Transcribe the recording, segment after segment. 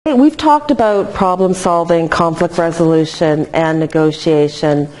We've talked about problem solving, conflict resolution, and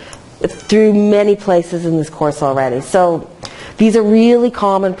negotiation through many places in this course already. So these are really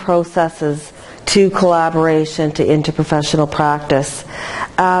common processes to collaboration, to interprofessional practice.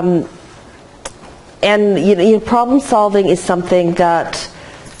 And problem solving is something that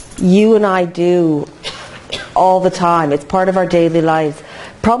you and I do all the time. It's part of our daily lives.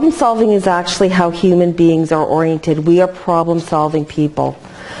 Problem solving is actually how human beings are oriented. We are problem solving people.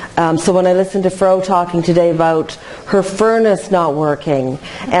 So when I listened to Fro talking today about her furnace not working,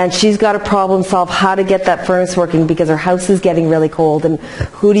 and she's got to problem solve how to get that furnace working because her house is getting really cold, and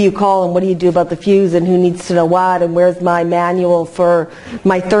who do you call and what do you do about the fuse and who needs to know what and where's my manual for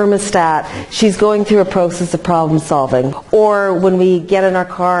my thermostat. She's going through a process of problem solving. Or when we get in our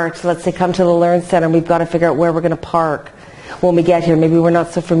car to, let's say, come to the Learn Center, and we've got to figure out where we're going to park when we get here. Maybe we're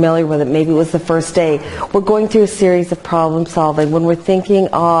not so familiar with it. Maybe it was the first day. We're going through a series of problem solving. When we're thinking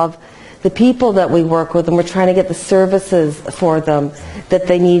of the people that we work with and we're trying to get the services for them that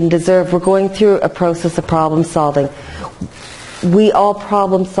they need and deserve, we're going through a process of problem solving. We all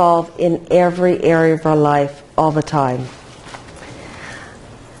problem solve in every area of our life all the time.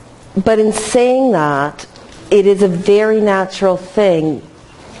 But in saying that, it is a very natural thing.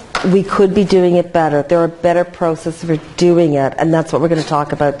 We could be doing it better. There are better processes for doing it, and that's what we're going to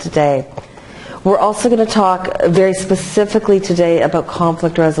talk about today. We're also going to talk very specifically today about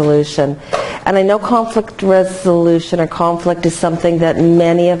conflict resolution. And I know conflict resolution or conflict is something that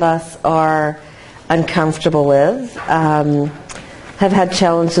many of us are uncomfortable with, have had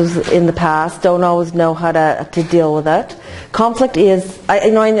challenges in the past, don't always know how to deal with it. Conflict is, I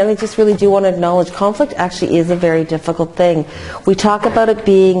just really do want to acknowledge, conflict actually is a very difficult thing. We talk about it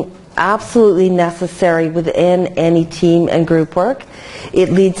being absolutely necessary within any team and group work. It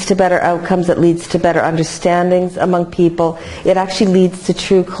leads to better outcomes. It leads to better understandings among people. It actually leads to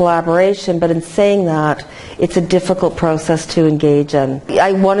true collaboration. But in saying that, it's a difficult process to engage in.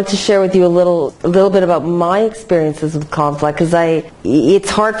 I wanted to share with you a little bit about my experiences with conflict, because it's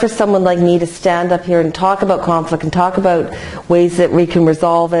hard for someone like me to stand up here and talk about conflict and talk about ways that we can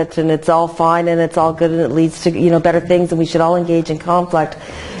resolve it, and it's all fine and it's all good and it leads to better things and we should all engage in conflict,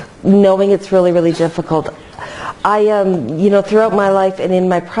 knowing it's really, really difficult. Throughout my life and in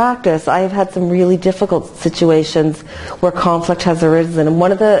my practice, I have had some really difficult situations where conflict has arisen. And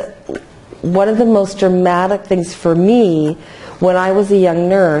one of the most dramatic things for me when I was a young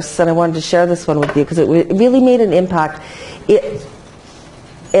nurse, and I wanted to share this one with you because it really made an impact. It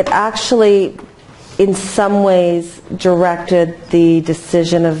actually, in some ways, directed the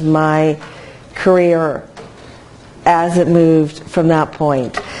decision of my career as it moved from that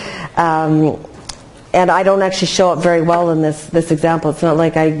point. And I don't actually show up very well in this example. It's not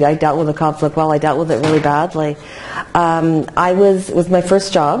like I dealt with the conflict well. I dealt with it really badly. It was my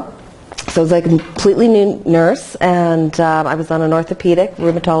first job. So I was like a completely new nurse, and I was on an orthopedic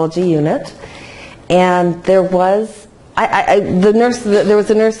rheumatology unit. And there was there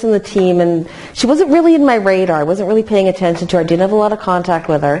was a nurse in the team, and she wasn't really in my radar. I wasn't really paying attention to her. I didn't have a lot of contact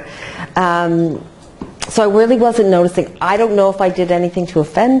with her. So I really wasn't noticing. I don't know if I did anything to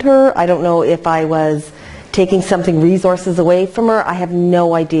offend her. I don't know if I was taking resources away from her. I have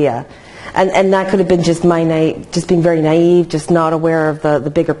no idea. And that could have been just just being very naive, just not aware of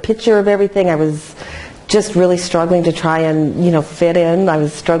the bigger picture of everything. I was just really struggling to try and fit in. I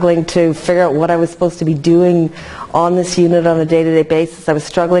was struggling to figure out what I was supposed to be doing on this unit on a day-to-day basis. I was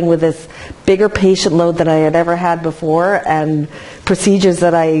struggling with this bigger patient load than I had ever had before, and procedures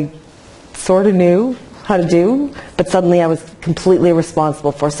that I sort of knew how to do, but suddenly I was completely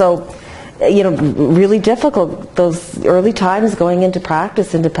responsible for. So, really difficult, those early times going into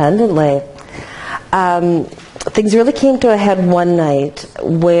practice independently. Things really came to a head one night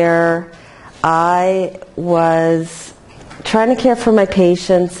where I was trying to care for my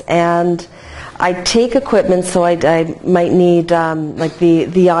patients, and I take equipment, so I might need like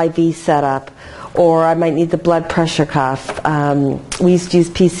the IV setup, or I might need the blood pressure cuff. We used to use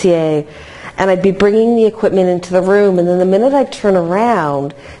PCA. And I'd be bringing the equipment into the room, and then the minute I'd turn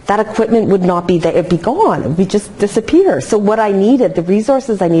around, that equipment would not be there. It'd be gone. It would just disappear. So what I needed, the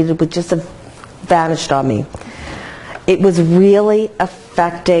resources I needed, would just have vanished on me. It was really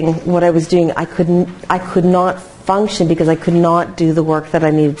affecting what I was doing. I could not function because I could not do the work that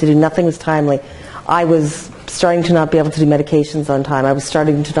I needed to do. Nothing was timely. I was starting to not be able to do medications on time. I was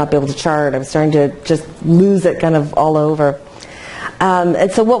starting to not be able to chart. I was starting to just lose it kind of all over.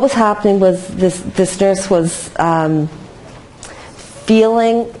 And so what was happening was this nurse was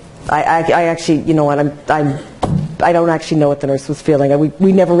feeling, I actually, I'm I don't actually know what the nurse was feeling.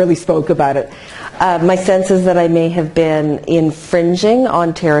 We never really spoke about it. My sense is that I may have been infringing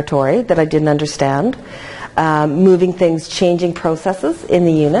on territory that I didn't understand, moving things, changing processes in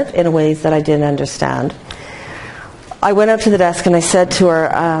the unit in ways that I didn't understand. I went up to the desk and I said to her,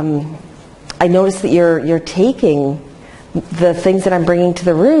 I noticed that you're taking the things that I'm bringing to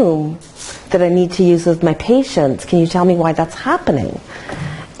the room that I need to use with my patients. Can you tell me why that's happening?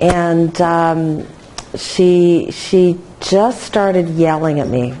 And she just started yelling at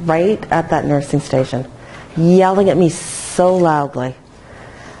me right at that nursing station, yelling at me so loudly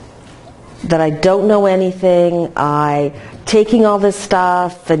that I don't know anything, I taking all this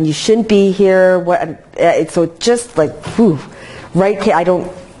stuff, and you shouldn't be here. So it just like, whew,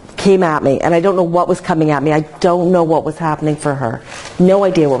 came at me, and I don't know what was coming at me. I don't know what was happening for her. No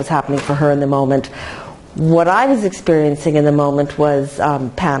idea what was happening for her in the moment. What I was experiencing in the moment was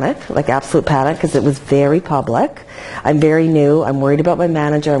panic, like absolute panic, because it was very public. I'm very new. I'm worried about my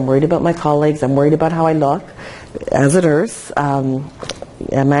manager. I'm worried about my colleagues. I'm worried about how I look as a nurse. Am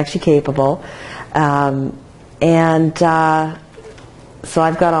I actually capable? So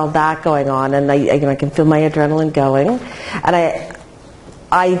I've got all that going on, and I can feel my adrenaline going. And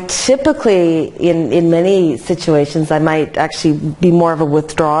I typically, in many situations, I might actually be more of a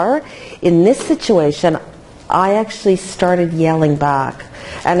withdrawer. In this situation, I actually started yelling back.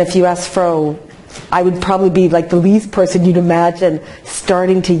 And if you ask Fro, I would probably be like the least person you'd imagine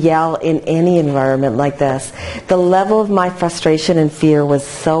starting to yell in any environment like this. The level of my frustration and fear was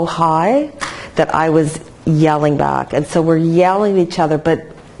so high that I was yelling back. And so we're yelling at each other, but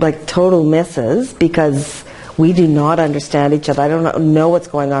like total misses, because we do not understand each other. I don't know what's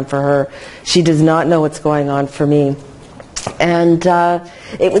going on for her. She does not know what's going on for me. And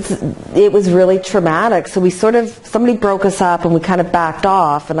it was really traumatic. So somebody broke us up and we kind of backed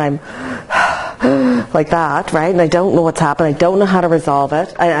off, and I'm like that, right? And I don't know what's happened. I don't know how to resolve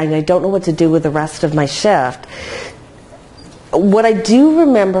it. I don't know what to do with the rest of my shift. What I do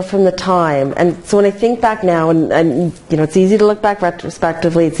remember from the time, and so when I think back now, and it's easy to look back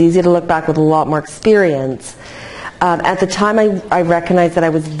retrospectively, it's easy to look back with a lot more experience. At the time, I recognized that I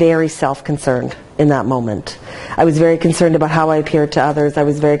was very self-concerned in that moment. I was very concerned about how I appeared to others. I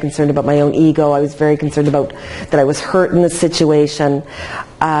was very concerned about my own ego. I was very concerned about that I was hurt in the situation.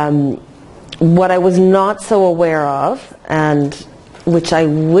 What I was not so aware of, and which I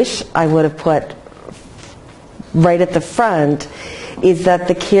wish I would have put right at the front, is that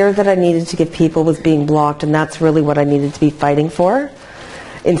the care that I needed to give people was being blocked, and that's really what I needed to be fighting for.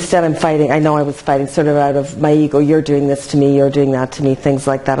 Instead, I know I was fighting sort of out of my ego. You're doing this to me, you're doing that to me, things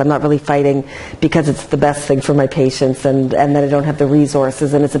like that. I'm not really fighting because it's the best thing for my patients and that I don't have the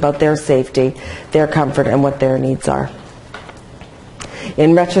resources, and it's about their safety, their comfort, and what their needs are.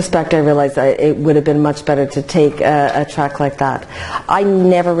 In retrospect, I realized it would have been much better to take a track like that. I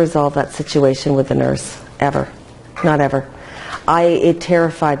never resolved that situation with the nurse, ever. Not ever. It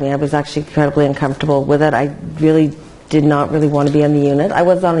terrified me. I was actually incredibly uncomfortable with it. I really did not really want to be on the unit. I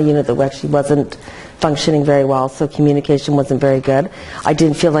was on a unit that actually wasn't functioning very well, so communication wasn't very good. I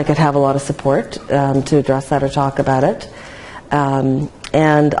didn't feel like I'd have a lot of support to address that or talk about it.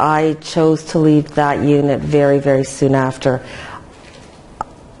 And I chose to leave that unit very, very soon after.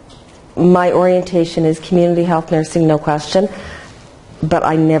 My orientation is community health nursing, no question, but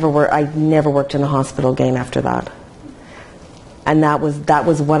I never worked in a hospital again after that. And that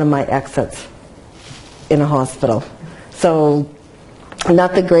was one of my exits in a hospital. So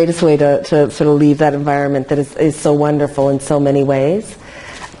not the greatest way to sort of leave that environment that is so wonderful in so many ways.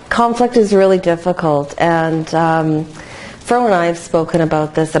 Conflict is really difficult, and Fro and I have spoken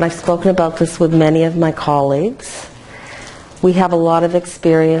about this, and I've spoken about this with many of my colleagues. We have a lot of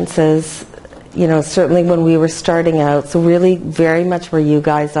experiences, certainly when we were starting out, so really very much where you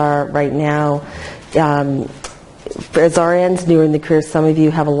guys are right now. As RNs newer in the career, some of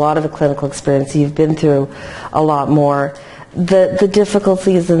you have a lot of a clinical experience. You've been through a lot more. The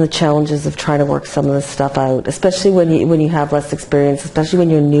difficulties and the challenges of trying to work some of this stuff out, especially when you have less experience, especially when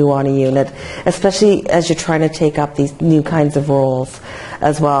you're new on a unit, especially as you're trying to take up these new kinds of roles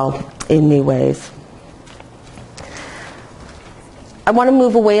as well in new ways. I want to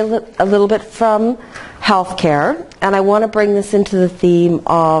move away a little bit from healthcare, and I want to bring this into the theme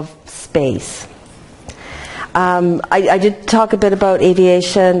of space. I did talk a bit about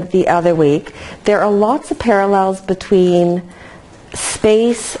aviation the other week. There are lots of parallels between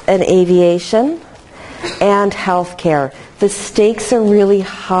space and aviation and healthcare. The stakes are really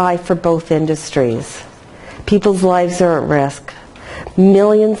high for both industries. People's lives are at risk.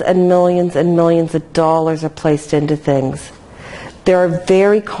 Millions and millions and millions of dollars are placed into things. There are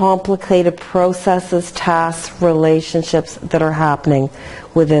very complicated processes, tasks, relationships that are happening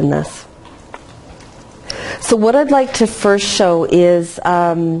within this. So what I'd like to first show is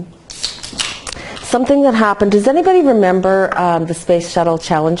something that happened. Does anybody remember the Space Shuttle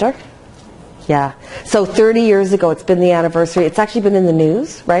Challenger? Yeah. So 30 years ago, it's been the anniversary. It's actually been in the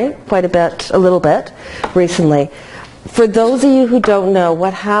news, right? Quite a bit, a little bit, recently. For those of you who don't know,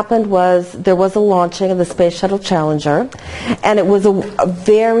 what happened was there was a launching of the Space Shuttle Challenger, and it was a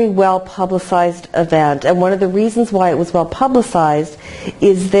very well-publicized event. And one of the reasons why it was well-publicized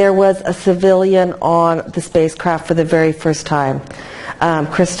is there was a civilian on the spacecraft for the very first time,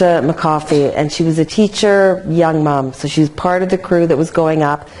 Krista McCoffey, and she was a teacher, young mom. So she was part of the crew that was going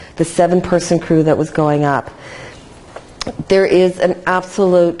up, the 7-person crew that was going up. There is an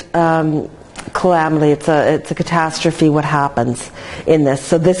absolute calamity. It's a catastrophe what happens in this.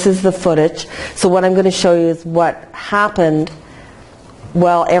 So this is the footage. So what I'm going to show you is what happened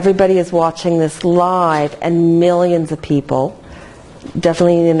while everybody is watching this live, and millions of people,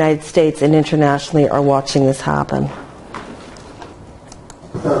 definitely in the United States and internationally, are watching this happen.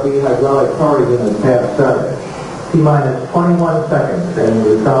 The hydraulic powering units have started. T-minus 21 seconds, and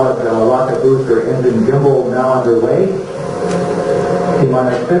the solid rocket booster engine gimbal now underway.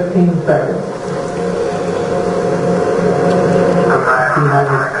 T-minus 15 seconds.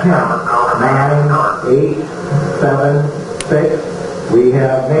 T-minus 10, 9, 8, 7, 6. We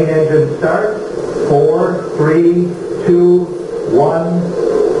have main engine start. 4, 3, 2, 1,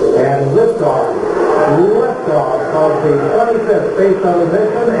 and liftoff. Liftoff of the 25th Space Shuttle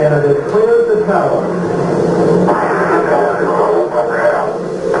mission, and it has cleared the tower.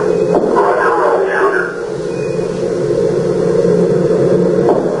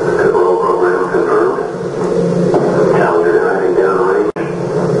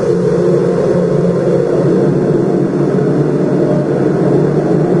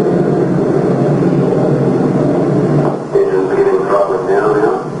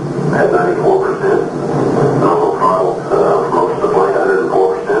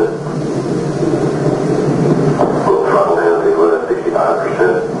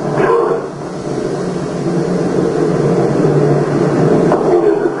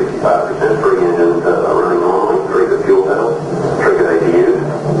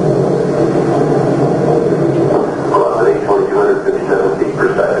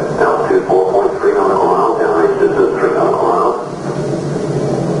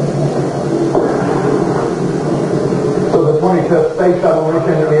 Space Shuttle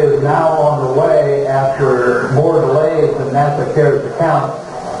mission is now on the way after more delays than NASA cares to count.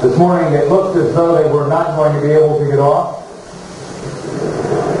 This morning it looked as though they were not going to be able to get off.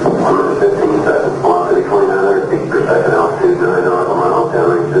 115 seconds, velocity 2,900 feet per second, altitude 9 nautical miles,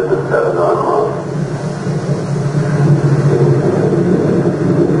 downrange distance 7 nautical miles.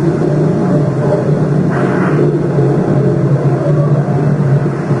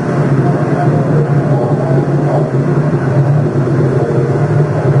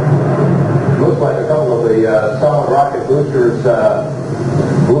 Solid rocket boosters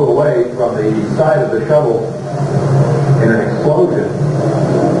blew away from the side of the shuttle in an explosion.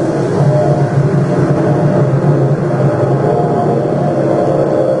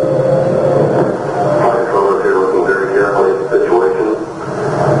 Flight controllers here looking very carefully at the situation.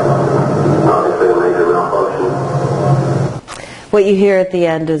 Obviously a major malfunction. What you hear at the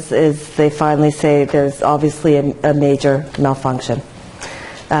end is they finally say there's obviously a major malfunction.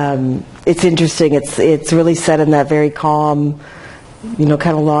 It's interesting. It's really said in that very calm, kind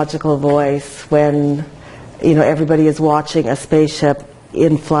of logical voice when, everybody is watching a spaceship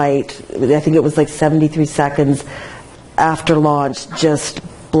in flight. I think it was like 73 seconds after launch just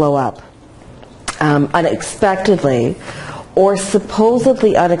blow up unexpectedly, or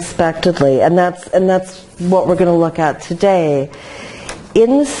supposedly unexpectedly, and that's what we're going to look at today.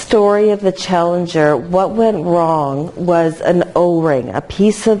 In the story of the Challenger, what went wrong was an O-ring, a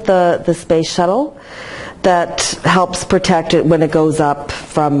piece of the space shuttle that helps protect it when it goes up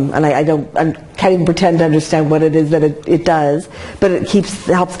from, and I can't even pretend to understand what it is that it does, but it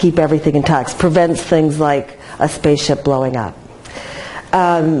helps keep everything intact, prevents things like a spaceship blowing up.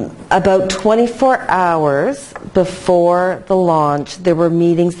 About 24 hours before the launch, there were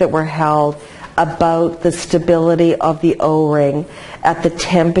meetings that were held about the stability of the O-ring at the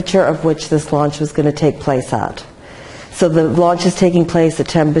temperature of which this launch was going to take place at. So the launch is taking place at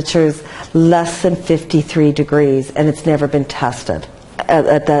temperatures less than 53 degrees, and it's never been tested.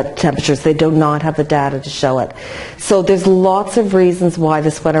 at that temperatures. They do not have the data to show it. So there's lots of reasons why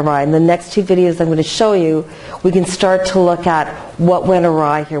this went awry. In the next two videos I'm going to show you, we can start to look at what went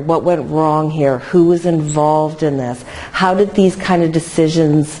awry here, what went wrong here, who was involved in this, how did these kind of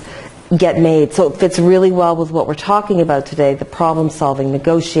decisions get made. So it fits really well with what we're talking about today, the problem solving,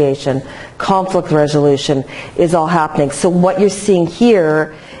 negotiation, conflict resolution is all happening. So what you're seeing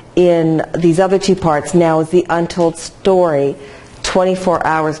here in these other two parts now is the untold story 24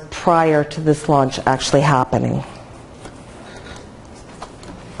 hours prior to this launch actually happening.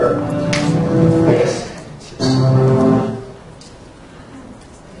 Yes.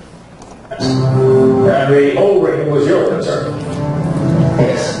 And the O-ring was your concern?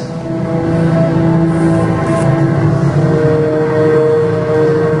 Yes.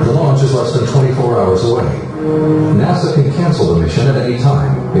 The launch is less than 24 hours away. NASA can cancel the mission at any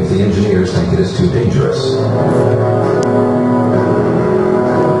time if the engineers think it is too dangerous.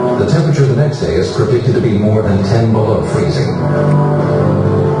 The temperature the next day is predicted to be more than 10 below freezing.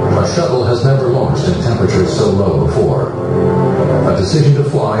 A shuttle has never launched in temperatures so low before. A decision to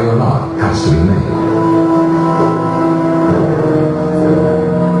fly or not has to be made.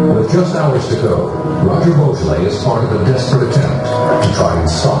 With just hours to go, Roger Beaujolais is part of a desperate attempt to try and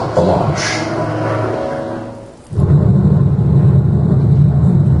stop the launch.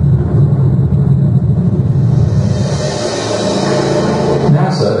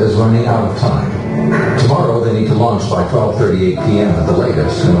 NASA is running out of time. Tomorrow they need to launch by 12:38 p.m. at the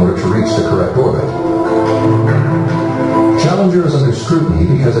latest in order to reach the correct orbit. Challenger is under scrutiny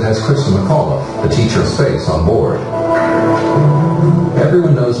because it has Kristen McAuliffe, the teacher of space, on board.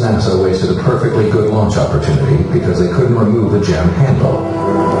 Everyone knows NASA wasted a perfectly good launch opportunity because they couldn't remove the gem handle.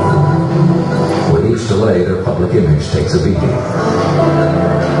 With each delay, their public image takes a beating.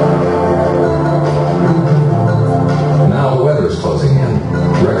 Now the weather is closing in.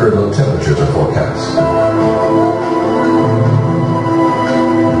 Record low temperatures are forecast.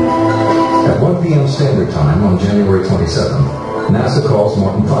 At 1 p.m. Standard Time on January 27th, NASA calls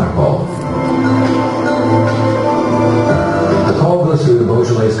Morton Firepole. The call goes through to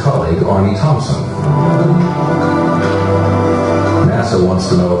Beaujolais' colleague, Arnie Thompson. NASA wants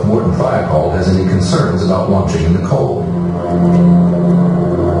to know if Morton Firepole has any concerns about launching in the cold.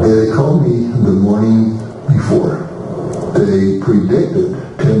 They called me the morning before. They predicted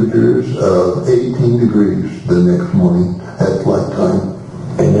temperatures of 18 degrees the next morning at flight time.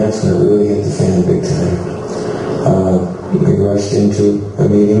 And that's going to really hit the fan big time. We rushed into a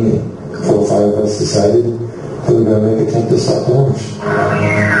meeting and 4 or 5 of us decided that we were going to make an attempt to stop the launch.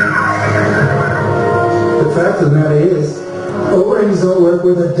 The fact of the matter is, O-rings don't work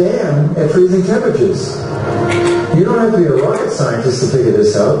with a dam at freezing temperatures. You don't have to be a rocket scientist to figure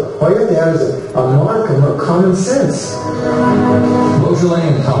this out. All you have to have is a modicum of common sense. Beaujolais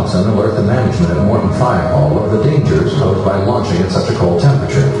and Thompson alert the management at Morton Firepole of the dangers posed by launching at such a cold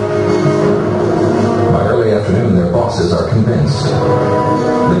temperature. By early afternoon, their bosses are convinced.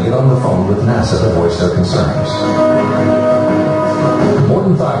 They get on the phone with NASA to voice their concerns.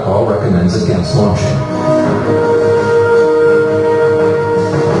 Morton Firepole recommends against launching.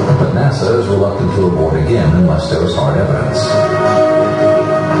 But NASA is reluctant to abort again unless there is hard evidence.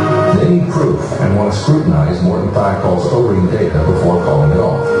 They need proof and want to scrutinize Morton Firepole's O-ring data before calling it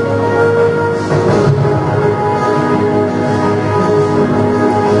off.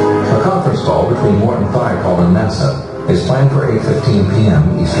 A conference call between Morton Firepole and NASA is planned for 8:15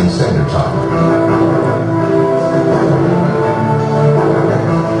 p.m. Eastern Standard Time.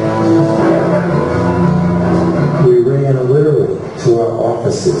 Literally to our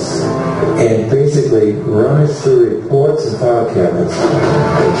offices and basically run us through reports and file cabinets.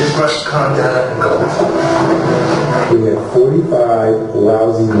 Just rush contact and go. We had 45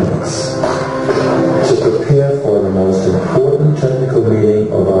 lousy minutes to prepare for the most important technical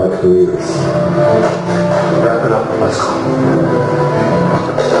meeting of our careers. Wrap it up. Let's go.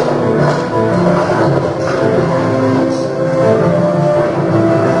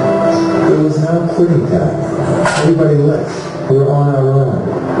 It was now quitting time. Everybody left. We were on our own.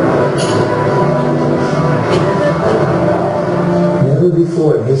 Never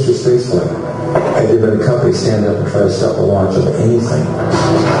before in history of spaceflight had there been a company stand up and try to stop the launch of anything.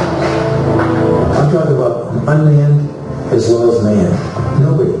 I'm talking about unmanned as well as manned.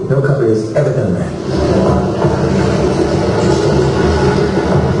 Nobody, no company has ever done that.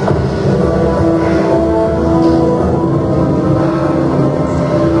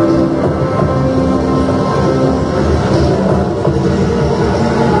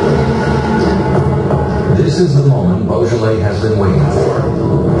 This is the moment Beaujolais has been waiting for.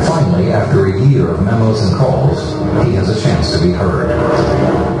 Finally, after a year of memos and calls, he has a chance to be heard.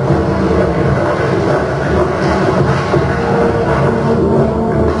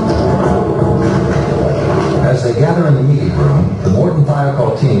 As they gather in the meeting room, the Morton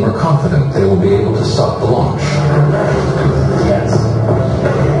Thiokol team are confident they will be able to stop the launch. Yes.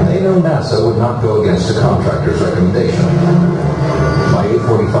 They know NASA would not go against a contractor's recommendation. By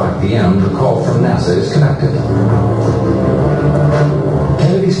 8:45 p.m., the call from NASA is connected.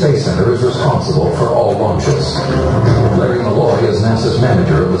 Kennedy Space Center is responsible for all launches. Larry Malloy is NASA's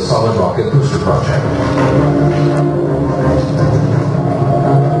manager of the Solid Rocket Booster Project.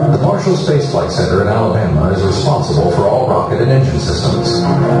 The Marshall Space Flight Center in Alabama is responsible for all rocket and engine systems.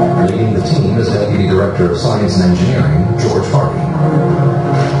 Leading the team is Deputy Director of Science and Engineering, George Hardy.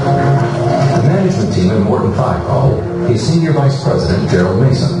 The management team in Morton Thiokol is Senior Vice President Gerald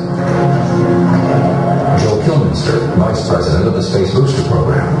Mason. Joe Kilminster, Vice President of the Space Booster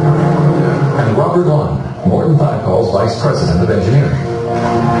Program. And Robert Lund, Morton Thiokol's Vice President of Engineering.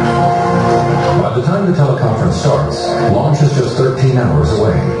 By the time the teleconference starts, launch is just 13 hours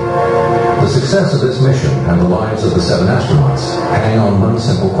away. The success of this mission and the lives of the 7 astronauts hang on one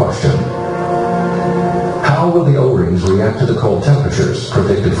simple question. How will the O-rings react to the cold temperatures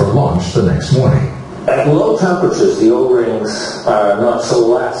predicted for launch the next morning? At low temperatures, the O-rings are not so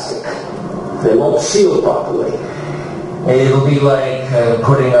elastic. They won't seal properly. It'll be like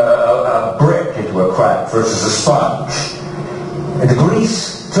putting a brick into a crack versus a sponge. And the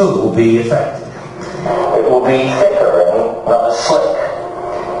grease, too, will be affected. It will be thicker and not as slick.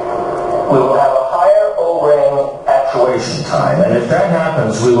 We will have a higher O-ring actuation time, and if that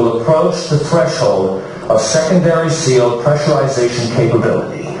happens, we will approach the threshold of secondary seal pressurization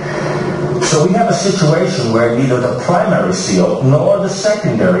capability. So we have a situation where neither the primary seal nor the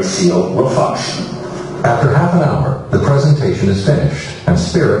secondary seal will function. After half an hour, the presentation is finished, and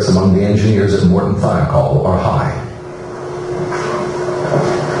spirits among the engineers at Morton Thiokol are high.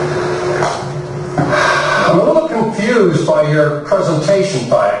 I'm a little confused by your presentation,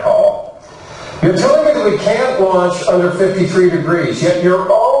 Thiokol. You're telling me that we can't launch under 53 degrees, yet your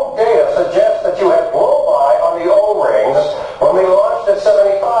own data suggests that you had blow-by on the O-rings when we launched at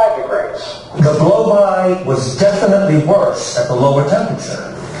 75 degrees. The blow-by was definitely worse at the lower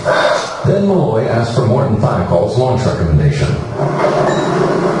temperature. Then Malloy asked for Morton Thiokol's launch recommendation.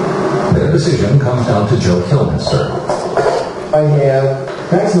 Their decision comes down to Joe Kilminster. I have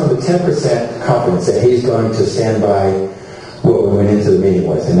maximum of 10% confidence that he's going to stand by what we went into the meeting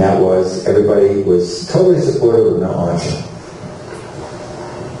with, and that was everybody was totally supportive of not launching.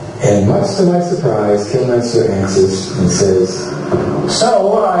 And much to my surprise, Kilminster answers and says,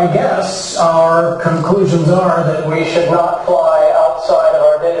 So I guess our conclusions are that we should not fly outside of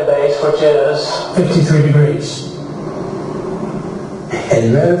our database, which is 53 degrees.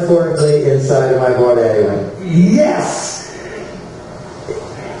 and metaphorically inside of my body I went, yes!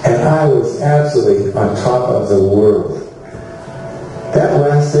 And I was absolutely on top of the world. That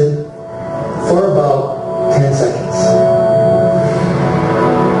lasted for about 10 seconds.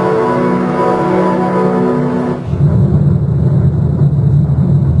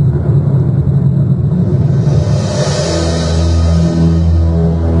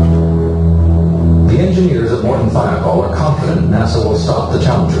 The engineers at Morton Thiokol are confident NASA will stop the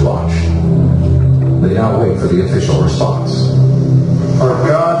Challenger launch. They now wait for the official response. For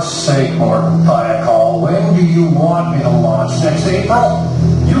God's sake, Morton Thiokol, when do you want me to launch? Next April?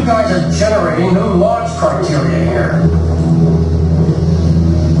 You guys are generating new launch criteria here.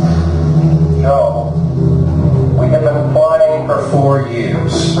 No. We have been flying for 4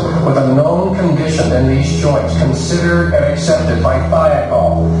 years with a known condition in these joints considered and accepted by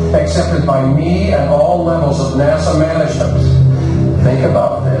Thiokol, accepted by me and all levels of NASA management. Think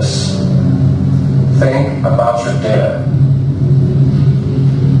about this. Think about your data.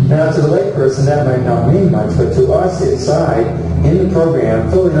 Now, to the layperson, that might not mean much, but to us inside, in the program,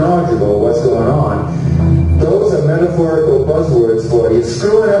 fully knowledgeable of what's going on, those are metaphorical buzzwords for you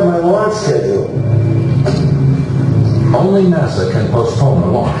screwing up my launch schedule. Only NASA can postpone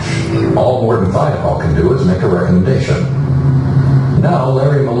a launch. All Morton Thiokol can do is make a recommendation. Now,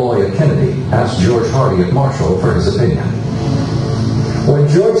 Larry Malloy at Kennedy asked George Hardy at Marshall for his opinion. When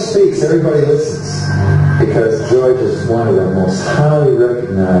George speaks, everybody listens, because George is one of the most highly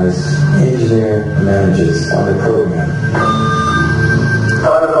recognized engineer managers on the program.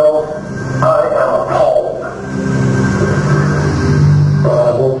 Thiokol, I am appalled. But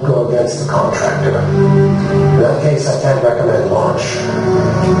I won't go against the contractor. In that case, I can't recommend launch.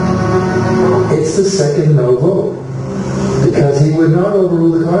 It's the second no vote, because he would not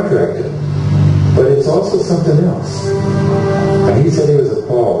overrule the contractor. But it's also something else. And he said he was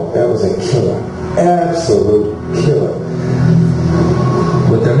appalled. That was a killer. Absolute killer.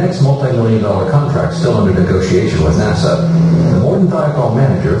 With their next multi-million-dollar contract still under negotiation with NASA, the Morton Thiokol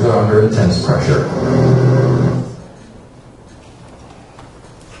managers are under intense pressure.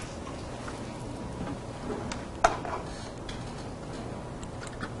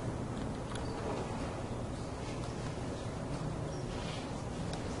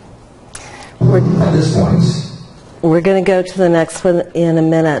 At this point, We're going to go to the next one in a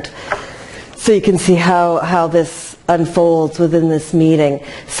minute, so you can see how this unfolds within this meeting.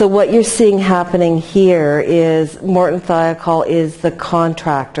 So what you're seeing happening here is Morton Thiokol is the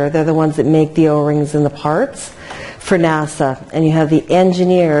contractor. They're the ones that make the O-rings and the parts for NASA. And you have the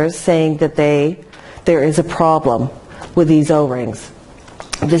engineers saying that there is a problem with these O-rings.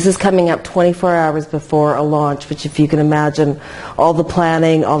 This is coming up 24 hours before a launch, which, if you can imagine, all the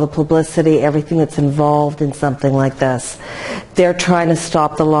planning, all the publicity, everything that's involved in something like this. They're trying to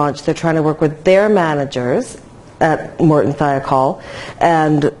stop the launch. They're trying to work with their managers at Morton Thiokol,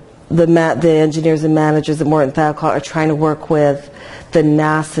 and the engineers and managers at Morton Thiokol are trying to work with the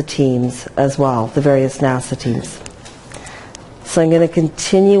NASA teams as well, the various NASA teams. So I'm going to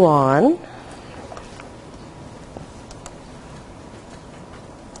continue on.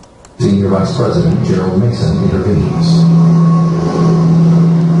 Senior Vice President Gerald Mason intervenes.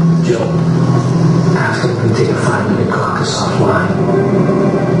 Joe, ask him to take a 5-minute caucus offline.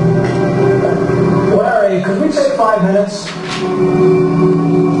 Larry, could we take 5 minutes?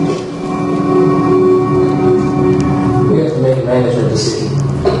 We have to make a management decision.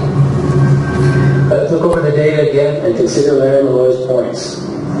 Let's look over the data again and consider Larry Malloy's points.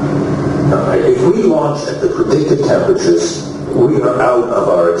 If we launch at the predicted temperatures, we are out of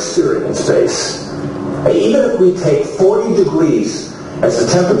our experience base. Even if we take 40 degrees as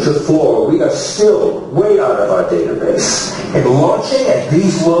the temperature floor, we are still way out of our database. In launching at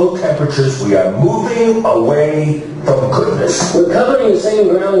these low temperatures, we are moving away from goodness. We're covering the same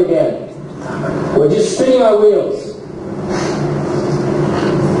ground again. We're just spinning our wheels.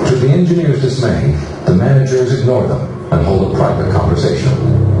 To the engineers' dismay, the managers ignore them and hold a private conversation.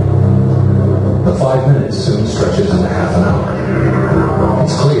 The 5 minutes soon stretches into half an hour.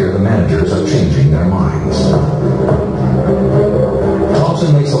 It's clear the managers are changing their minds.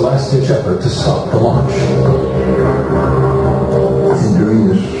 Thompson makes a last-ditch effort to stop the launch. And during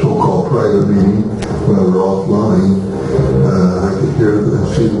this so-called private meeting, when we were offline, I could hear and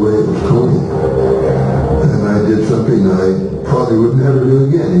see the way it was going. And I did something I probably would never do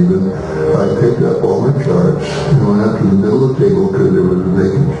again even. I picked up all my charts and went out to the middle of the table because there was a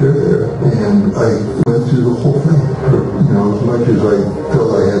vacant chair there. And I went through the whole thing, as much as I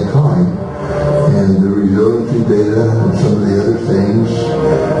felt I had time. And the resiliency data and some of the other things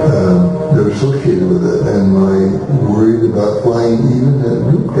that are associated with it. And I worried about flying even at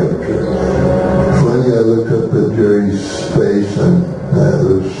room temperature. Finally, I looked up at Jerry's face, and that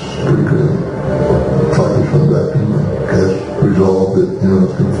was pretty good. Talking from back to my test resolved that, it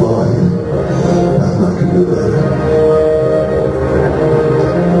can fly, and nothing I can do about it.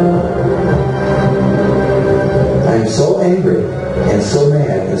 I'm so angry and so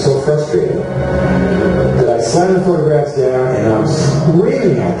mad and so frustrated that I slammed the photographs down and I'm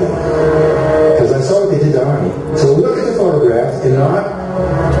screaming at them because I saw what they did to Arnie. So look at the photographs and not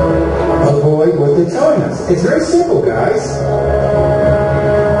avoid what they're telling us. It's very simple, guys.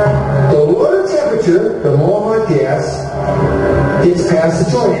 The lower the temperature, the more hot gas gets past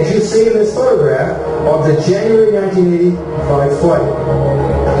the joint. As you see in this photograph of the January 1985 flight.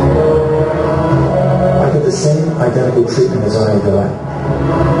 I got the same identical treatment as Arnie got.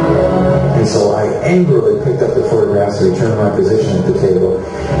 And so I angrily picked up the photographs and returned my position at the table.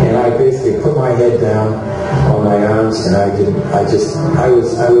 And I basically put my head down on my arms, and I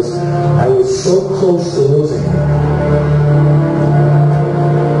was so close to losing it.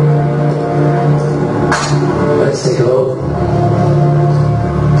 Let's take a look.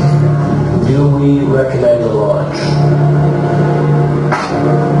 Do we recommend the launch?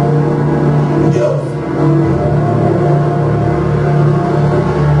 Joe?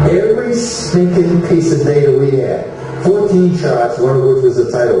 Every stinking piece of data we had, 14 charts, one of which was the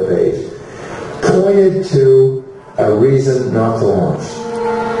title page, pointed to a reason not to launch.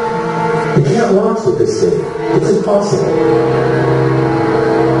 You can't launch with this data. It's impossible.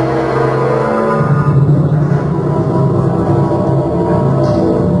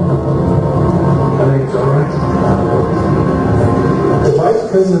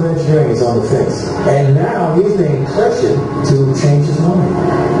 President of Engineering is on the fence, and now he's being pressured to change his mind.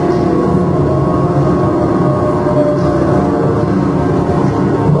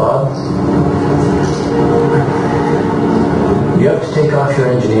 Bob? off your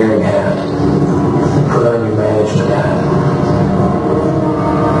engineering hat and put on your management hat.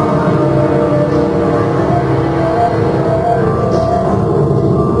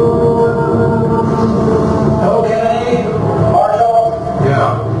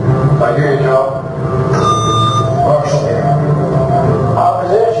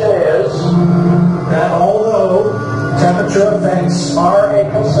 Effects are a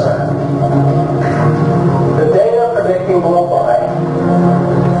concern. The data predicting blowby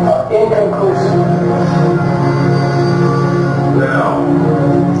are inconclusive. Now,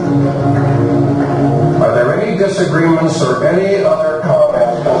 are there any disagreements or any other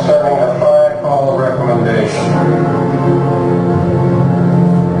comments concerning the fire call recommendation?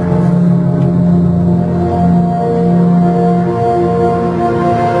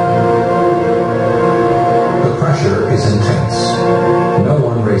 Is intense. No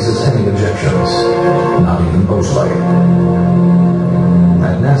one raises any objections, not even Bosley.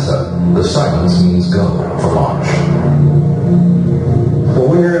 At NASA, the silence means go for launch. Well,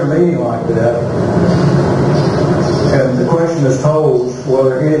 when you're in a meeting like that, and the question is posed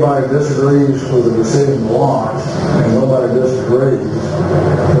whether anybody disagrees with the decision to launch, and nobody disagrees,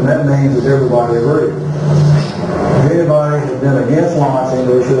 then that means that everybody agrees. If anybody had been against launching,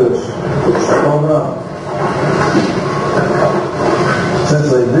 they should have spoken up. Since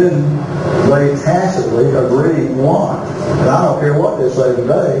they didn't, they tacitly agreed to launch. And I don't care what they say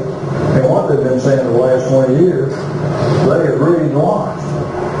today, and what they've been saying the last 20 years, they agreed to launch.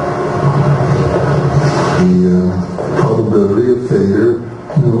 The probability of failure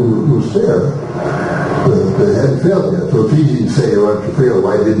was there. But they hadn't failed yet. So it's easy to say, oh, after you failed,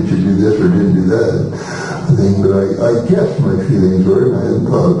 why didn't you do this or didn't do that? But I guess my feelings were, and I hadn't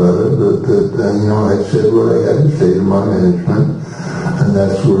thought about it, but that, I said what I had to say to my management, and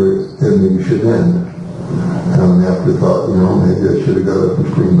that's where everything should end. And after thought, maybe I should have got up and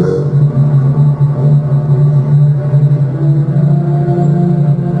screamed better.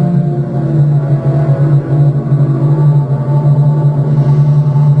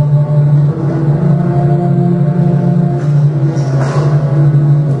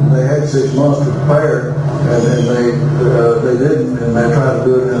 They had 6 months to prepare, and then they didn't, and they tried to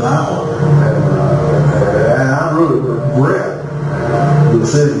do it in an hour. And I really regret the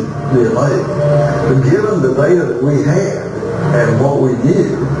decision being made. But given the data that we had and what we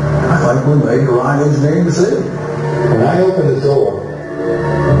knew, I think we made the right engineering decision. When I opened the door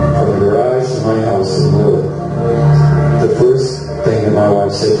from the garage to my house in Lille, the first thing that my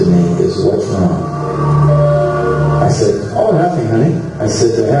wife said to me is, "What's wrong?" I said, "Oh, nothing, honey." I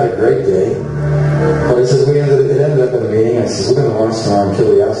said, "I had a great day." But I said, it ended up in a meeting. I said, "We're going to launch tomorrow and kill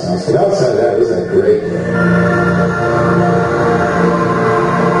the astronauts." But outside of that, it was a great day.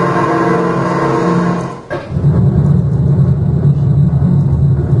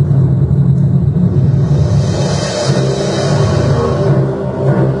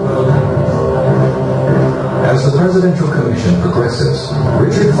 As the Presidential Commission progresses,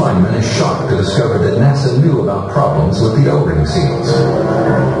 Richard Feynman is shocked to discover that NASA knew about problems with the O-ring seals.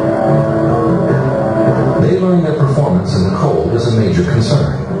 They learned their performance in the cold was a major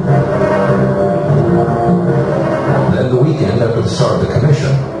concern. Then the weekend after the start of the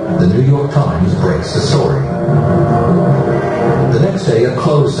commission, the New York Times breaks the story. The next day, a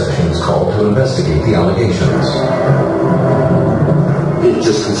closed session is called to investigate the allegations. It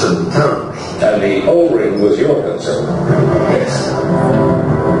just concerned the town. And the O-ring was your concern? Yes.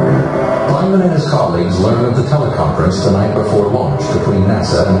 Feynman and his colleagues learn of the teleconference the night before launch between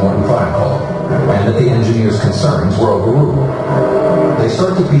NASA and Morton Firehall, and that the engineers' concerns were overruled. They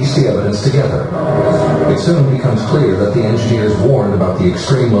start to piece the evidence together. It soon becomes clear that the engineers warned about the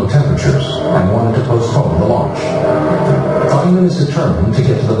extreme low temperatures and wanted to postpone the launch. Feynman is determined to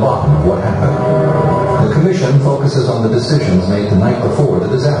get to the bottom of what happened. The commission focuses on the decisions made the night before the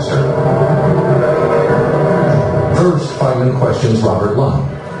disaster. First, Feynman questions Robert Lund,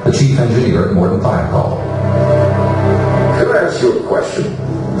 the chief engineer at Morton Firehall. Could I ask you a question?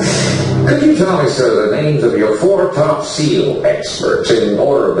 Could you tell me, sir, the names of your 4 top SEAL experts in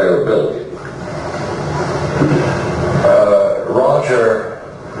order of their ability? Roger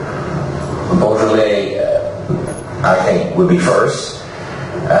Beaujolais, I think, would be first.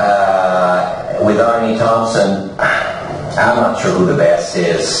 With Arnie Thompson, I'm not sure who the best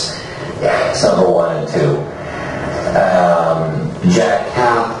is. It's number 1 and 2. Jack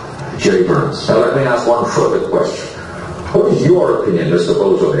Cap, Jerry Burns. Now let me ask one further question. What is your opinion, Mr.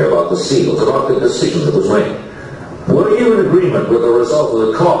 Beaujolais, about the SEALs, about the decision that was made? Were you in agreement with the result of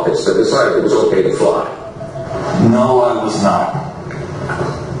the caucus that decided it was okay to fly? No, I was not.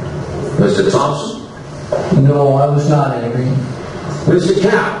 Mr. Thompson? No, I was not in agreement. Mr.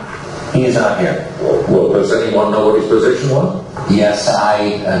 Cap. He is not here. Well, does anyone know what his position was? Yes,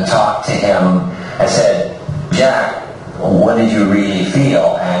 I talked to him. I said, Jack, what did you really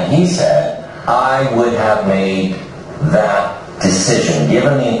feel? And he said, I would have made that decision,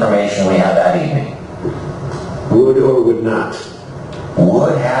 given the information we had that evening. Would or would not?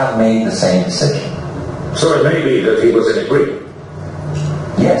 Would have made the same decision. So it may be that he was in agreement.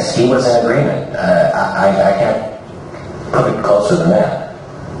 Yes, he was in agreement. I can't put it closer than that.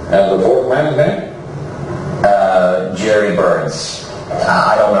 And the fourth man's name? Jerry Burns.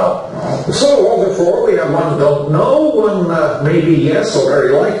 I don't know. So, of the four, we have one don't know, one maybe yes or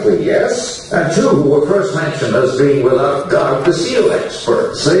very likely yes, and two who were first mentioned as being without doubt the SEAL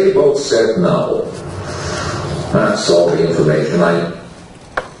experts. They both said no. That's all the information I know.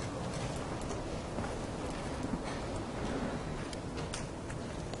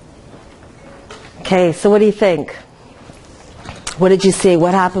 Okay, so what do you think? What did you see?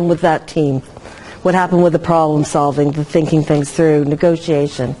 What happened with that team? What happened with the problem solving, the thinking things through,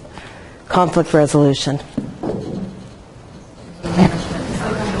 negotiation, conflict resolution?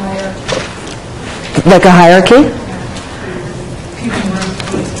 Like a hierarchy? People were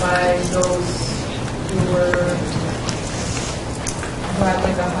influenced by those who had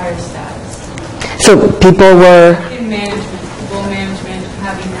like a higher status. So people were... In management, people in management,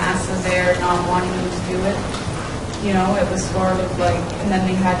 having NASA there, not wanting them to do it. You know, it was sort of like, and then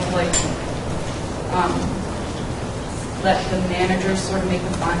they had to like let the managers sort of make the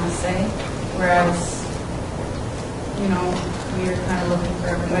final say, whereas, you know, we were kind of looking for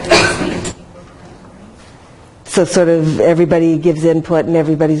everybody to see. So sort of everybody gives input and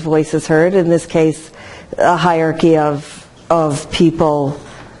everybody's voice is heard. In this case, a hierarchy of people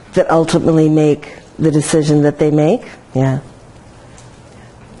that ultimately make the decision that they make. Yeah.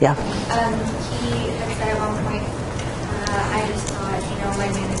 Yeah. He had said at one point, I just thought, you know, my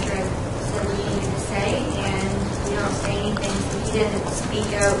manager said what he needed to say, and we don't say anything, so he didn't speak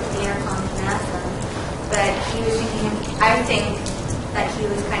out the intercom to NASA. But he was thinking, I think that he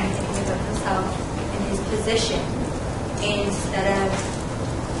was kind of thinking about himself and his position instead of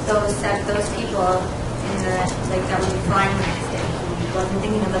those people in the, like, that would be flying the next day. He wasn't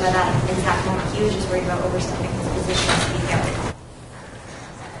thinking about that exact moment. He was just worried about overstepping his position to speak out.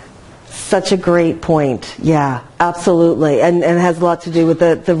 Such a great point. Yeah, absolutely. And it has a lot to do with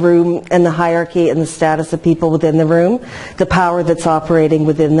the room and the hierarchy and the status of people within the room, the power that's operating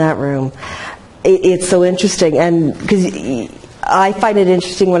within that room. It's so interesting. And because I find it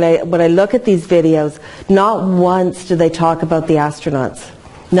interesting when I look at these videos, not once do they talk about the astronauts.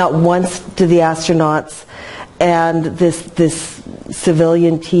 Not once do the astronauts and this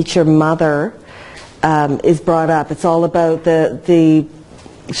civilian teacher mother is brought up. It's all about the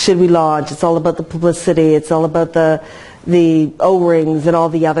should we launch? It's all about the publicity. It's all about the O-rings and all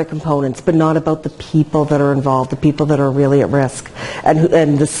the other components, but not about the people that are involved, the people that are really at risk, and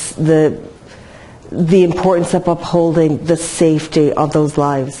the importance of upholding the safety of those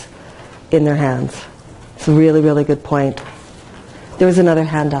lives in their hands. It's a really, really good point. There was another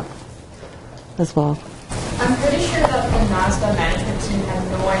hand up as well. I'm pretty sure that the NASA management team had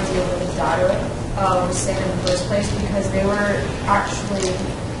no idea what the data was saying in the first place, because they were actually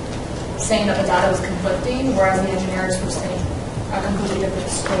saying that the data was conflicting, whereas the engineers were saying a completely different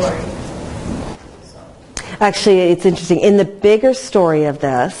story. Actually, it's interesting. In the bigger story of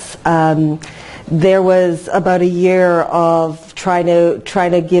this, there was about a year of trying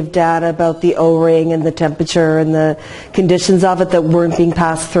to give data about the O-ring and the temperature and the conditions of it that weren't being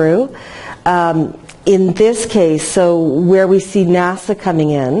passed through. In this case, so where we see NASA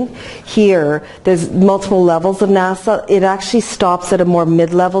coming in, here, there's multiple levels of NASA. It actually stops at a more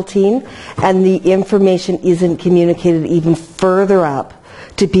mid-level team, and the information isn't communicated even further up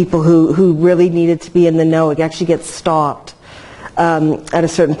to people who really needed to be in the know. It actually gets stopped at a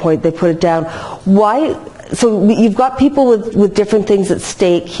certain point. They put it down. Why? So you've got people with different things at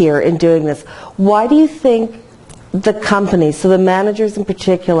stake here in doing this. Why do you think the companies, so the managers in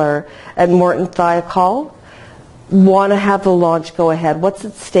particular at Morton Thiokol, want to have the launch go ahead? What's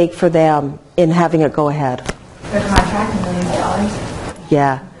at stake for them in having it go ahead? Their contract, $1 million.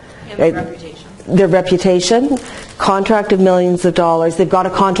 Yeah. And their reputation. Their reputation, contract of millions of dollars. They've got a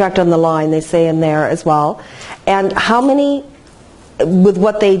contract on the line, they say in there as well. And how many, with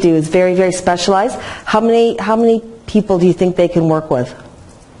what they do is very, very specialized, how many people do you think they can work with?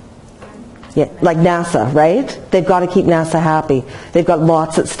 Yeah, like NASA, right? They've got to keep NASA happy. They've got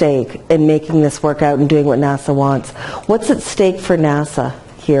lots at stake in making this work out and doing what NASA wants. What's at stake for NASA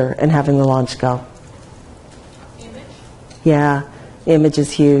here and having the launch go? Image. Yeah, image is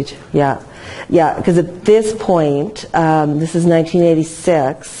huge. Yeah. Yeah, because at this point, this is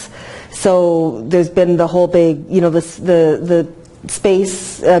 1986, so there's been the whole big, the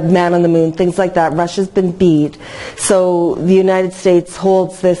space, man on the moon, things like that. Russia's been beat. So the United States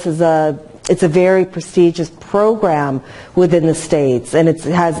holds this as it's a very prestigious program within the States, and it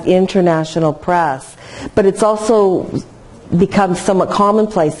has international press. But it's also become somewhat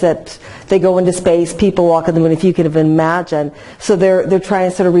commonplace that they go into space, people walk on the moon, if you could have imagined. So they're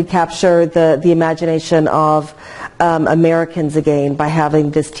trying to sort of recapture the imagination of Americans again by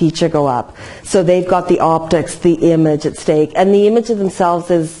having this teacher go up. So they've got the optics, the image at stake, and the image of themselves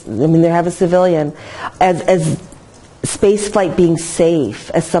is, they have a civilian as space flight being safe,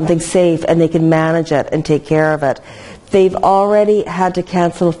 as something safe, and they can manage it and take care of it. They've already had to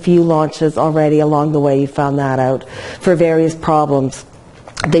cancel a few launches already along the way, you found that out, for various problems.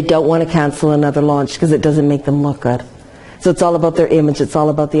 They don't want to cancel another launch because it doesn't make them look good. So it's all about their image, it's all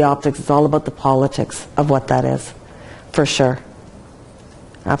about the optics, it's all about the politics of what that is, for sure.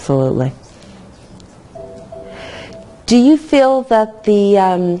 Absolutely. Do you feel that the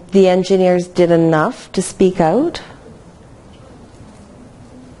engineers did enough to speak out?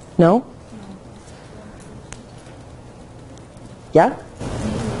 No? Yeah?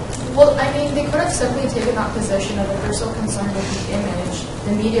 Well, they could have simply taken that position of if they're so concerned with the image,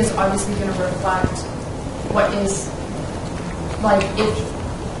 the media is obviously going to reflect what is, if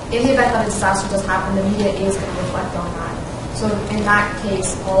in the event that a disaster does happen, the media is going to reflect on that. So in that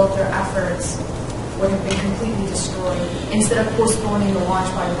case, all of their efforts would have been completely destroyed, instead of postponing the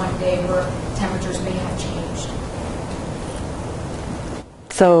launch by one day where temperatures may have changed.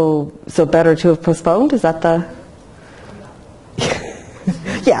 So better to have postponed? Is that the...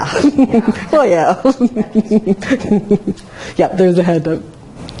 Yeah. Well, yeah. Yeah, there's a head up.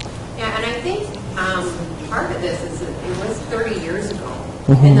 Yeah, and I think part of this is that it was 30 years ago.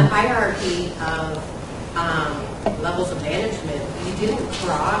 Mm-hmm. In the hierarchy of levels of management, you didn't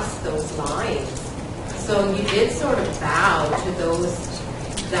cross those lines. So you did sort of bow to those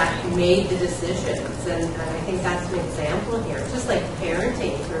that made the decisions. And I think that's an example here. It's just like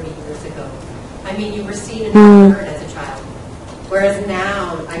parenting 30 years ago. You were seen and not heard as a child. Whereas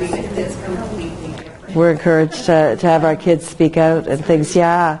now, it's completely different. We're encouraged to have our kids speak out and things.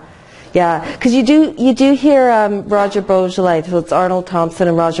 Yeah. Because you do hear Roger Beaujolais, so it's Arnold Thompson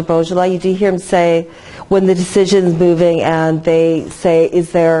and Roger Beaujolais, you do hear him say, when the decision's moving and they say,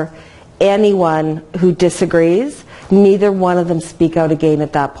 is there anyone who disagrees? Neither one of them speak out again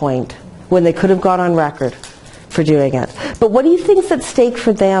at that point, when they could have gone on record for doing it. But what do you think's at stake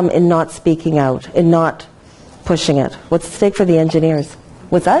for them in not speaking out, in not pushing it? What's at stake for the engineers?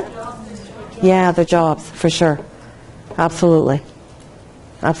 What's that? Yeah, their jobs, for sure. Absolutely.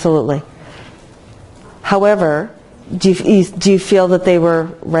 However, do you feel that they were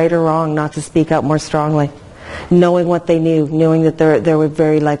right or wrong not to speak out more strongly, knowing what they knew, knowing that there would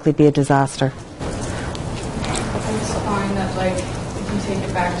very likely be a disaster? I just find that, if you take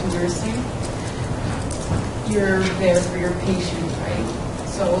it back to nursing, you're there for your patient, right?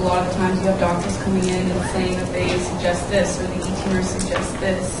 So a lot of times you have doctors coming in and saying that they suggest this or the ET nurse suggests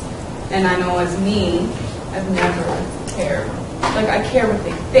this. And I know as me, I've never cared. I care what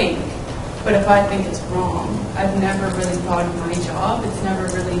they think, but if I think it's wrong, I've never really thought of my job. It's never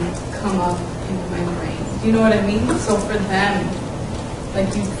really come up into my brain. Do you know what I mean? So for them,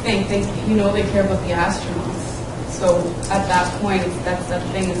 you think, they care about the astronauts. So at that point, that's that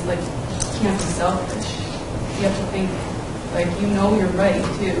thing is you can't be selfish. You have to think, you're right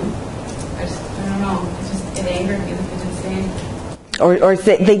too. I don't know. It angered me that they didn't say anything. Or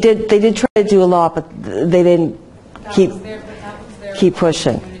they did try to do a lot, but they didn't keep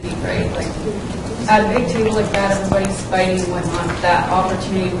pushing. Right? At a big table like that, everybody's fighting and whatnot. That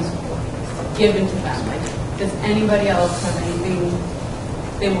opportunity was given to them. Does anybody else have anything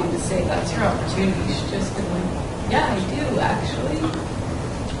they want to say? That's your opportunity. You should just be yeah, I do actually.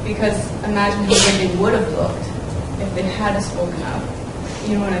 Because imagine how good they would have looked if they had spoken up.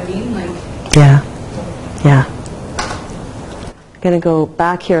 You know what I mean? Yeah. Gonna go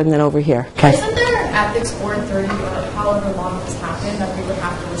back here and then over here. Okay. Isn't there ethics board 30 or however long this happened that we would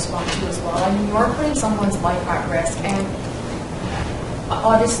have to respond to as well? You're putting someone's life at risk, and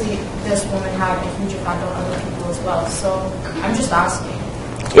obviously this woman had a huge effect on other people as well. So I'm just asking,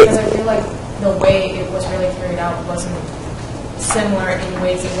 because I feel like the way it was really carried out wasn't similar in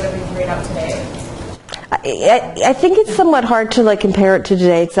ways it would have been carried out today. I think it's somewhat hard to compare it to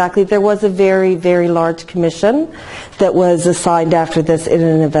today exactly. There was a very, very large commission that was assigned after this in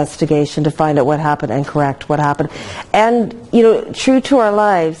an investigation to find out what happened and correct what happened. And, true to our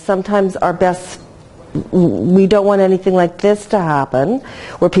lives, sometimes our best we don't want anything like this to happen,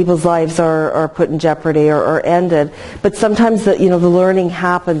 where people's lives are put in jeopardy or ended. But sometimes the learning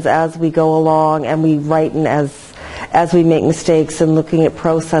happens as we go along, and we righten as we make mistakes, and looking at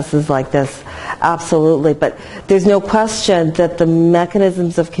processes like this. Absolutely. But there's no question that the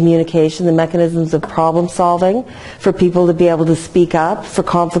mechanisms of communication, the mechanisms of problem solving, for people to be able to speak up, for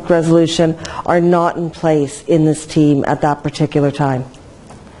conflict resolution, are not in place in this team at that particular time.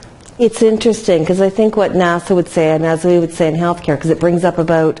 It's interesting, because I think what NASA would say, and as we would say in healthcare, because it brings up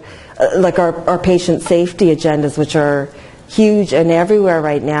about like our patient safety agendas, which are huge and everywhere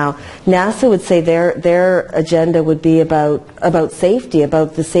right now. NASA would say their agenda would be about safety,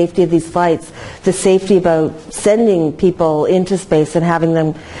 about the safety of these flights, the safety about sending people into space and having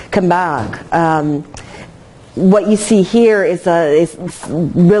them come back. What you see here is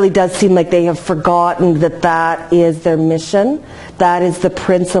really does seem like they have forgotten that is their mission. That is the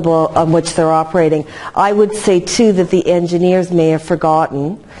principle on which they're operating. I would say, too, that the engineers may have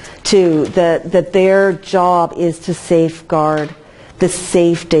forgotten, too, that their job is to safeguard the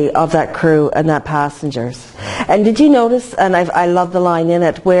safety of that crew and that passengers. And did you notice, and I love the line in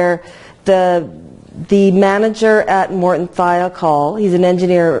it, where the manager at Morton Thiokol, he's an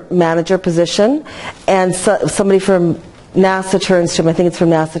engineer manager position, and somebody from NASA turns to him, I think it's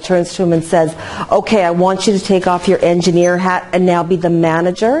from NASA, turns to him and says, okay, I want you to take off your engineer hat and now be the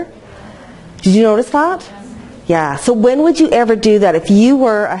manager. Did you notice that? Yeah. So when would you ever do that? If you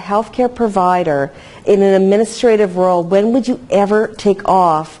were a healthcare provider in an administrative role, when would you ever take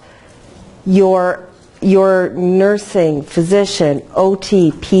off your nursing, physician,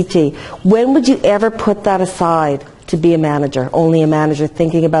 OT, PT, when would you ever put that aside to be a manager, only a manager,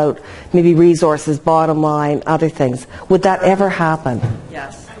 thinking about maybe resources, bottom line, other things? Would that ever happen?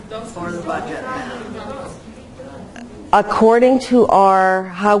 Yes, for the budget. According to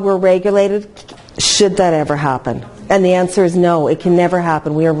how we're regulated, should that ever happen? And the answer is no, it can never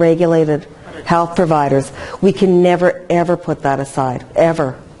happen. We are regulated health providers. We can never, ever put that aside,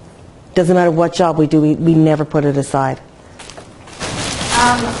 ever. Doesn't matter what job we do, we never put it aside.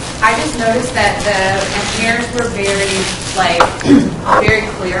 I just noticed that the engineers were very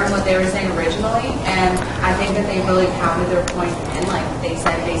clear on what they were saying originally, and I think that they really pounded their point in. Like, they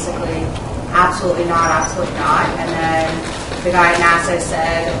said basically, absolutely not, and then the guy at NASA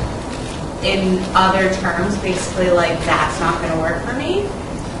said, in other terms, basically like, that's not going to work for me.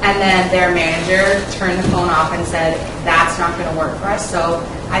 And then their manager turned the phone off and said, that's not going to work for us. So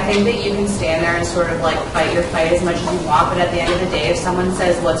I think that you can stand there and sort of like fight your fight as much as you want, but at the end of the day, if someone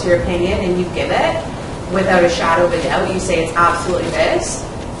says, what's your opinion, and you give it without a shadow of a doubt, you say it's absolutely this,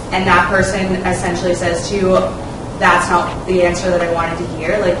 and that person essentially says to you, that's not the answer that I wanted to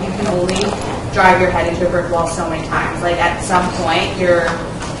hear. Like, you can only drive your head into a brick wall so many times. Like, at some point, you're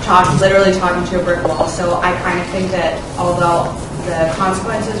literally talking to a brick wall. So I kind of think that although the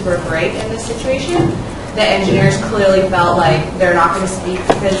consequences were great in this situation, the engineers clearly felt like they're not going to speak,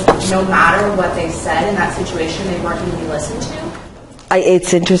 because no matter what they said in that situation, they weren't going to be listened to.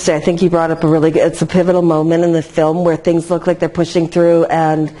 It's interesting. I think you brought up it's a pivotal moment in the film where things look like they're pushing through,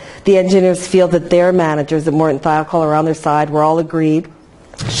 and the engineers feel that their managers at Morton Thiokol are on their side. We're all agreed,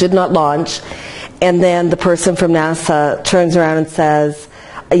 should not launch. And then the person from NASA turns around and says,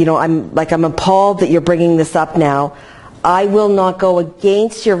 I'm appalled that you're bringing this up now. I will not go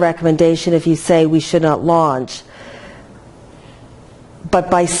against your recommendation if you say we should not launch. But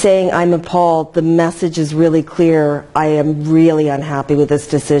by saying I'm appalled, the message is really clear. I am really unhappy with this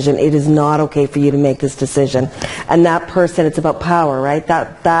decision. It is not okay for you to make this decision. And that person, it's about power, right?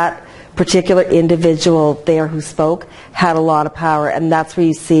 That particular individual there who spoke had a lot of power, and that's where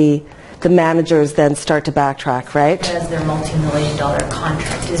you see the managers then start to backtrack, right? As their multi-million-dollar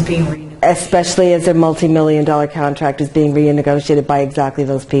contract is being renegotiated. Especially as their multi-million-dollar contract is being renegotiated by exactly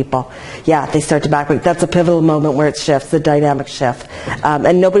those people. Yeah, they start to backtrack. That's a pivotal moment where it shifts, the dynamic shift.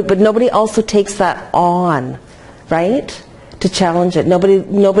 But nobody also takes that on, right? To challenge it.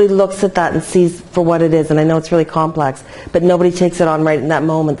 Nobody looks at that and sees for what it is, and I know it's really complex, but nobody takes it on right in that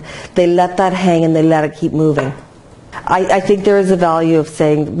moment. They let that hang and they let it keep moving. I think there is a value of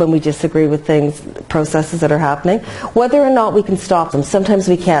saying when we disagree with things, processes that are happening, whether or not we can stop them. Sometimes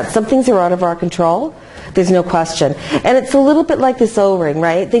we can't. Some things are out of our control. There's no question. And it's a little bit like this O-ring,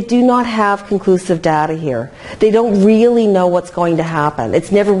 right? They do not have conclusive data here. They don't really know what's going to happen.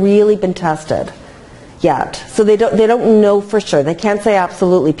 It's never really been tested yet. So they don't know for sure. They can't say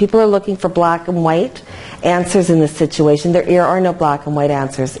absolutely. People are looking for black and white answers in this situation. There are no black and white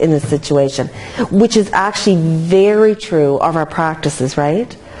answers in this situation, which is actually very true of our practices,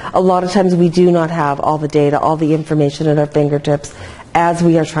 right? A lot of times we do not have all the data, all the information at our fingertips as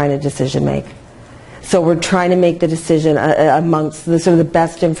we are trying to decision make. So we're trying to make the decision amongst the sort of the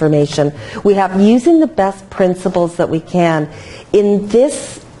best information we have, using the best principles that we can. In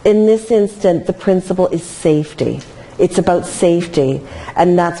this instant, the principle is safety. It's about safety,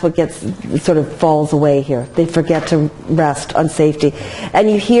 and that's what sort of falls away here. They forget to rest on safety.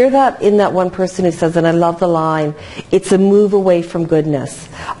 And you hear that in that one person who says, and I love the line, it's a move away from goodness.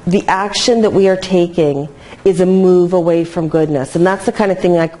 The action that we are taking is a move away from goodness. And that's the kind of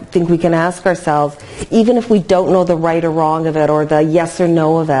thing I think we can ask ourselves, even if we don't know the right or wrong of it, or the yes or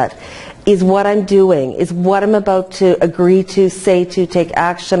no of it. Is what I'm doing, is what I'm about to agree to, say to, take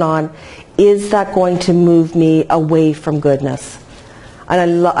action on, is that going to move me away from goodness?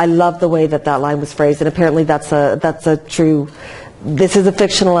 And I love the way that line was phrased, and apparently that's a true, this is a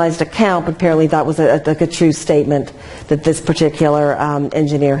fictionalized account, but apparently that was a true statement that this particular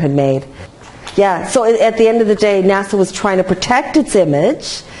engineer had made. Yeah, so at the end of the day, NASA was trying to protect its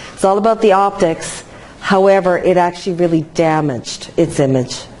image. It's all about the optics. However, it actually really damaged its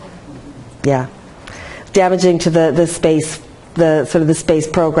image. Yeah, damaging to the space, the sort of the space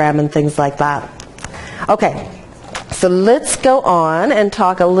program and things like that. Okay, so let's go on and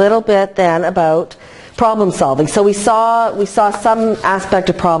talk a little bit then about problem solving. So we saw some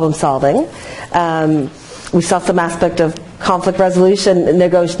aspect of problem solving. We saw some aspect of conflict resolution,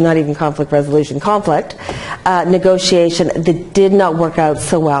 not even conflict resolution, conflict negotiation that did not work out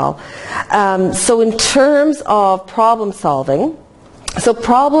so well. So in terms of problem solving, so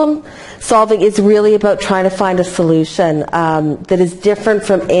problem solving is really about trying to find a solution that is different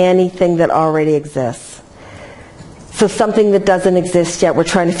from anything that already exists. So something that doesn't exist yet, we're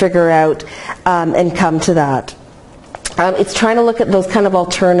trying to figure out and come to that. It's trying to look at those kind of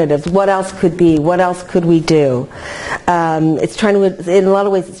alternatives. What else could be? What else could we do? It's trying to, in a lot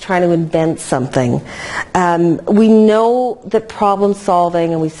of ways, it's trying to invent something. We know that problem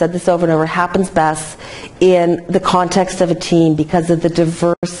solving, and we've said this over and over, happens best in the context of a team because of the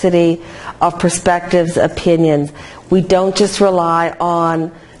diversity of perspectives, opinions. We don't just rely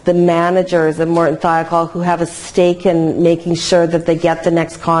on the managers at Morton Thiokol who have a stake in making sure that they get the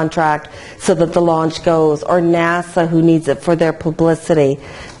next contract so that the launch goes, or NASA who needs it for their publicity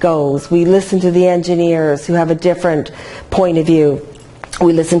goes. We listen to the engineers who have a different point of view.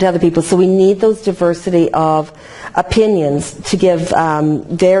 We listen to other people. So we need those diversity of opinions to give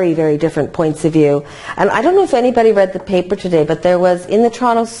very, very different points of view. And I don't know if anybody read the paper today, but there was in the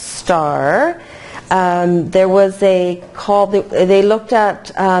Toronto Star, there was a call, they looked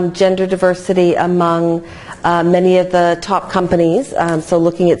at gender diversity among many of the top companies, so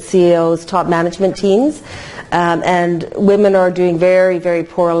looking at CEOs, top management teams, and women are doing very, very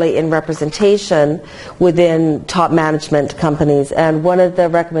poorly in representation within top management companies. And one of the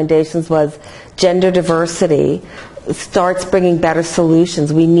recommendations was gender diversity starts bringing better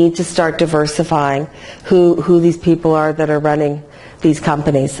solutions. We need to start diversifying who these people are that are running these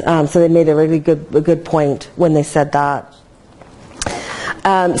companies. So they made a really good point when they said that.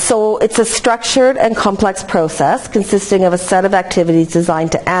 So it's a structured and complex process consisting of a set of activities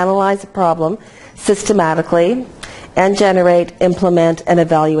designed to analyze a problem systematically and generate, implement, and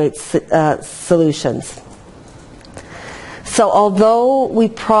evaluate solutions. So although we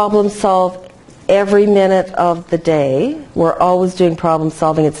problem solve every minute of the day, we're always doing problem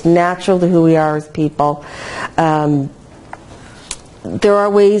solving. It's natural to who we are as people. There are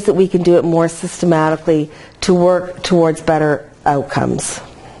ways that we can do it more systematically to work towards better outcomes.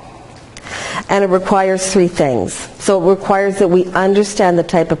 And it requires three things. So it requires that we understand the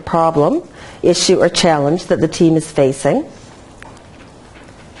type of problem, issue, or challenge that the team is facing,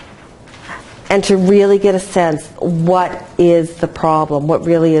 and to really get a sense, what is the problem? What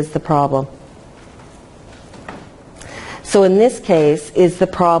really is the problem? So in this case, is the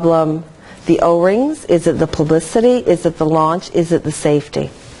problem the O-rings? Is it the publicity? Is it the launch? Is it the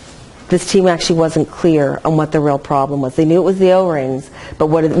safety? This team actually wasn't clear on what the real problem was. They knew it was the O-rings, but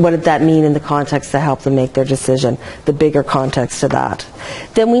what did that mean in the context to help them make their decision, the bigger context to that.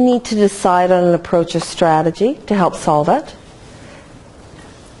 Then we need to decide on an approach or strategy to help solve it.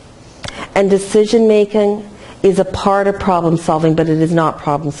 And decision making is a part of problem solving, but it is not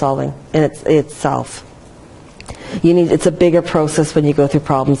problem solving in itself. It's a bigger process when you go through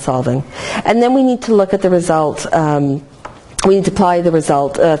problem solving. And then we need to look at the result. We need to apply the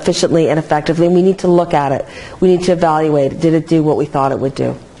result efficiently and effectively, and we need to look at it. We need to evaluate it. Did it do what we thought it would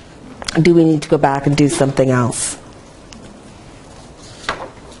do? Do we need to go back and do something else?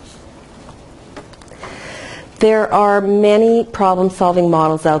 There are many problem-solving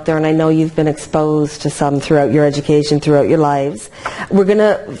models out there, and I know you've been exposed to some throughout your education, throughout your lives. We're going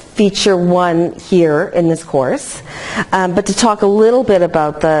to feature one here in this course, but to talk a little bit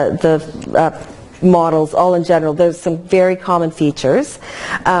about the models, all in general, there's some very common features.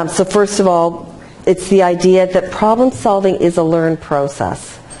 So first of all, it's the idea that problem solving is a learned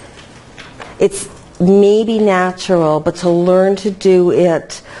process. It's maybe natural, but to learn to do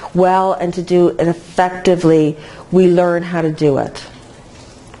it well and to do it effectively, we learn how to do it.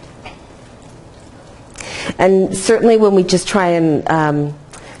 And certainly when we just try and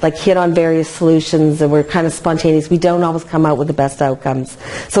like hit on various solutions and we're kind of spontaneous, we don't always come out with the best outcomes.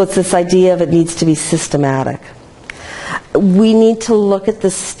 So it's this idea of it needs to be systematic. We need to look at the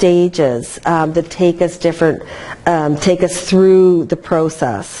stages that take us through the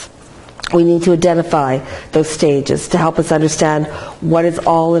process. We need to identify those stages to help us understand what is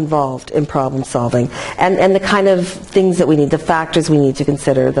all involved in problem solving and the kind of things that we need, the factors we need to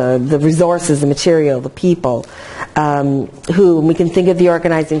consider, the resources, the material, the people, we can think of the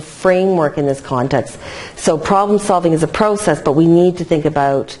organizing framework in this context. So problem solving is a process, but we need to think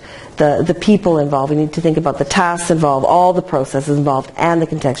about the people involved. We need to think about the tasks involved, all the processes involved, and the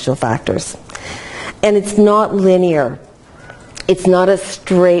contextual factors. And it's not linear. It's not a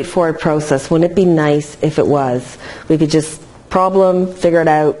straightforward process. Wouldn't it be nice if it was? We could just problem, figure it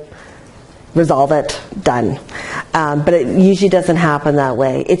out, resolve it, done. But it usually doesn't happen that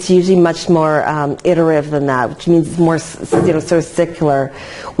way. It's usually much more iterative than that, which means it's more sort of circular.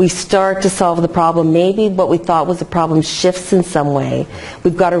 We start to solve the problem. Maybe what we thought was a problem shifts in some way.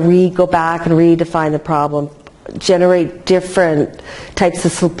 We've got to go back and redefine the problem, generate different types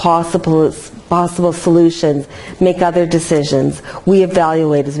of possible solutions, make other decisions. We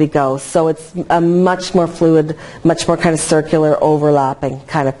evaluate as we go. So it's a much more fluid, much more kind of circular, overlapping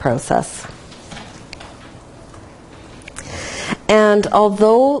kind of process. And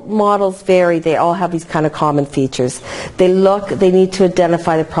although models vary, they all have these kind of common features. They need to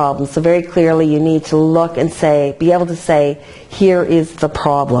identify the problem. So very clearly you need to look and be able to say, here is the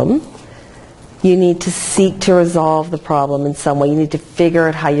problem. You need to seek to resolve the problem in some way. You need to figure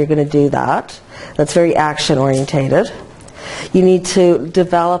out how you're going to do that. That's very action-orientated. You need to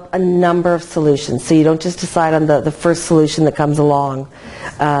develop a number of solutions. So you don't just decide on the first solution that comes along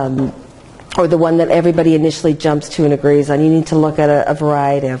or the one that everybody initially jumps to and agrees on. You need to look at a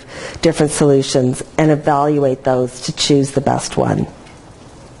variety of different solutions and evaluate those to choose the best one.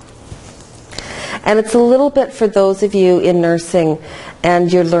 And it's a little bit for those of you in nursing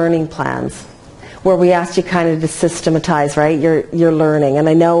and your learning plans, where we asked you kind of to systematize, right, your learning. And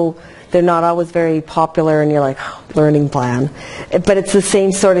I know they're not always very popular and you're like, oh, learning plan. But it's the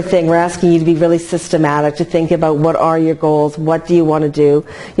same sort of thing. We're asking you to be really systematic, to think about what are your goals, what do you want to do.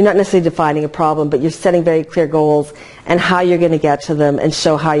 You're not necessarily defining a problem, but you're setting very clear goals and how you're going to get to them and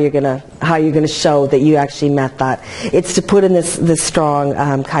show how you're going to show that you actually met that. It's to put in this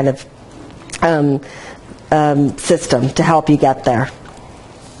strong kind of system to help you get there.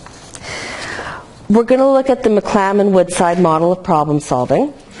 We're going to look at the McClaman-Woodside model of problem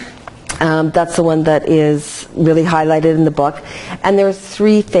solving. That's the one that is really highlighted in the book. And there are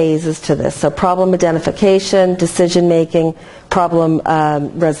 3 phases to this. So problem identification, decision making, problem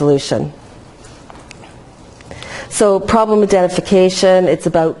resolution. So problem identification, it's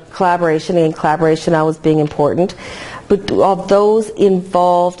about collaboration, and collaboration always being important. But of those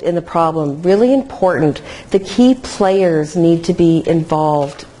involved in the problem, really important, the key players need to be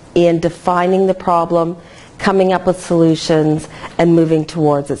involved in defining the problem, coming up with solutions, and moving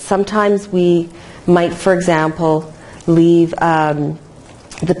towards it. Sometimes we might, for example, leave the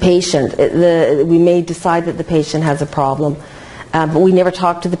patient. We may decide that the patient has a problem, but we never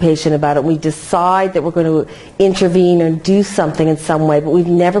talk to the patient about it. We decide that we're going to intervene and do something in some way, but we've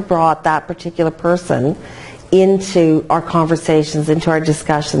never brought that particular person into our conversations, into our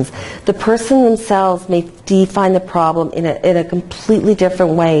discussions. The person themselves may define the problem in a completely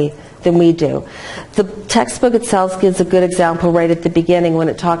different way than we do. The textbook itself gives a good example right at the beginning when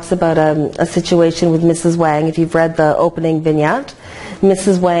it talks about a situation with Mrs. Wang. If you've read the opening vignette,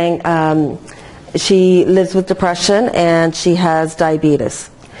 Mrs. Wang, she lives with depression and she has diabetes.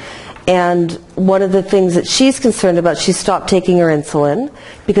 And one of the things that she's concerned about, she stopped taking her insulin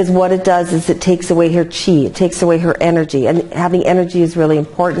because what it does is it takes away her chi, it takes away her energy, and having energy is really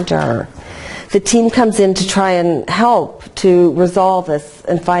important to her. The team comes in to try and help to resolve this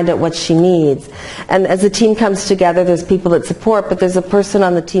and find out what she needs. And as the team comes together, there's people that support, but there's a person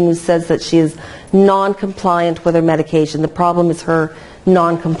on the team who says that she is non-compliant with her medication. The problem is her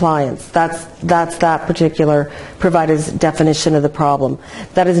non-compliance. That's that particular provider's definition of the problem.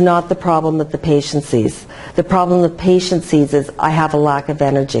 That is not the problem that the patient sees. The problem the patient sees is, I have a lack of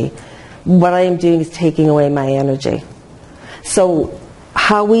energy. What I am doing is taking away my energy. So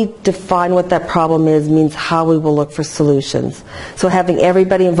how we define what that problem is means how we will look for solutions. So having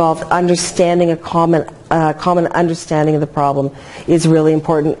everybody involved, understanding a common understanding of the problem is really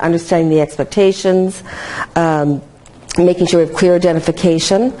important. Understanding the expectations, making sure we have clear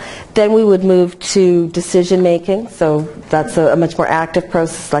identification. Then we would move to decision making. So that's a much more active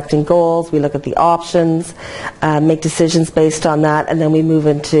process, selecting goals. We look at the options, make decisions based on that, and then we move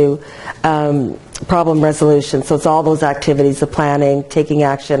into problem resolution. So it's all those activities, the planning, taking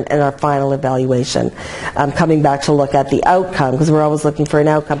action, and our final evaluation. Coming back to look at the outcome, because we're always looking for an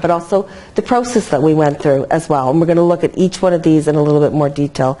outcome, but also the process that we went through as well. And we're going to look at each one of these in a little bit more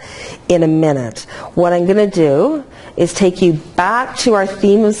detail in a minute. What I'm going to do is take you back to our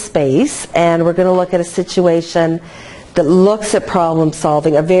theme of space, and we're going to look at a situation that looks at problem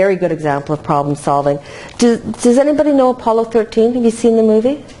solving, a very good example of problem solving. Does anybody know Apollo 13? Have you seen the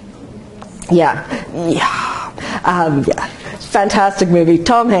movie? Yeah. Fantastic movie.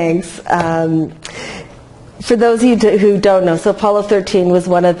 Tom Hanks. For those of you who don't know, so Apollo 13 was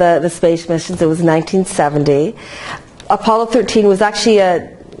one of the space missions. It was 1970. Apollo 13 was actually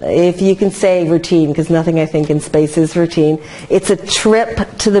if you can say routine, because nothing I think in space is routine. It's a trip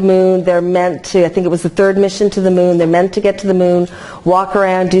to the moon. They're meant to, I think it was the third mission to the moon. They're meant to get to the moon, walk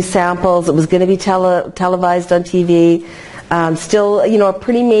around, do samples. It was going to be televised on TV. Still, a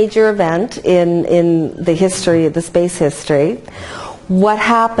pretty major event in the history, the space history. What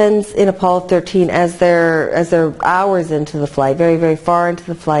happens in Apollo 13 as they're hours into the flight, very, very far into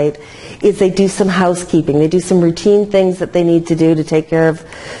the flight, is they do some housekeeping. They do some routine things that they need to do to take care of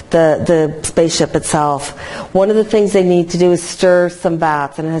the spaceship itself. One of the things they need to do is stir some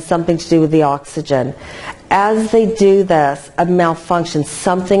vats, and it has something to do with the oxygen. As they do this, a malfunction,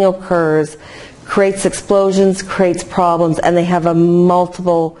 something occurs, creates explosions, creates problems, and they have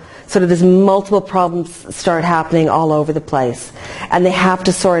multiple problems start happening all over the place. And they have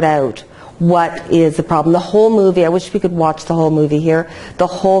to sort out what is the problem. The whole movie, I wish we could watch the whole movie here, the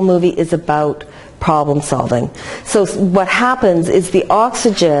whole movie is about problem solving. So what happens is the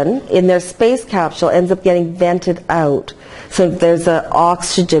oxygen in their space capsule ends up getting vented out. So there's an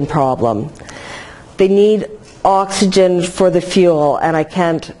oxygen problem. They need oxygen for the fuel, and I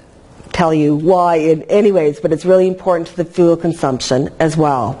can't tell you why in any ways, but it's really important to the fuel consumption as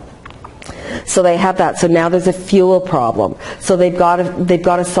well. So they have that. So now there's a fuel problem. So they've got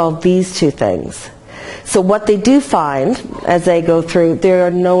to solve these two things. So what they do find as they go through, they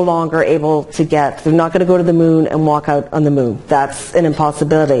are no longer able to they're not going to go to the moon and walk out on the moon. That's an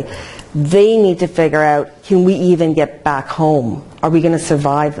impossibility. They need to figure out, can we even get back home? Are we going to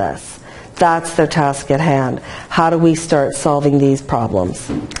survive this? That's their task at hand. How do we start solving these problems?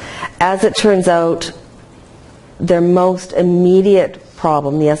 As it turns out, their most immediate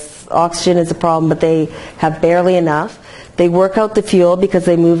problem, yes, oxygen is a problem, but they have barely enough. They work out the fuel because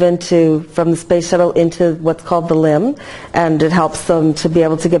they move from the space shuttle into what's called the limb, and it helps them to be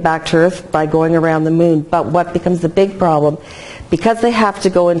able to get back to Earth by going around the moon. But what becomes the big problem, because they have to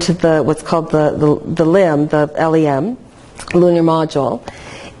go into what's called the limb, the LEM, lunar module,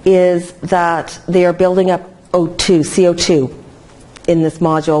 is that they are building up CO2 in this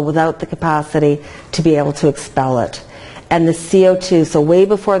module without the capacity to be able to expel it. And the CO2, so way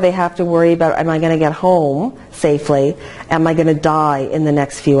before they have to worry about, am I going to get home safely? Am I going to die in the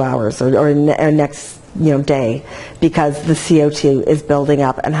next few hours or next day? Because the CO2 is building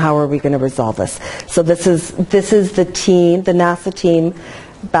up, and how are we going to resolve this? So this is the team, the NASA team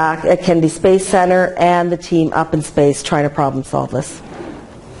back at Kennedy Space Center, and the team up in space trying to problem solve this.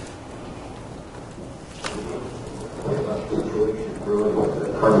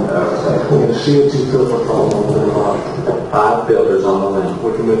 CO2 filter problem in the lodge. 5 filters on the limb. We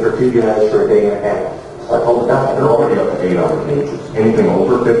can move for 2 guys for a day and a half. So I told the guy, they're already up to 8 hour cages. Anything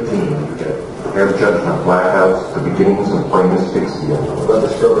over 15, you get air judgment, black house, the beginnings and plainest asphyxia. But the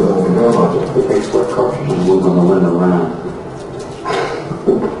filters on the limb module, the base what cartridges move on the limb around.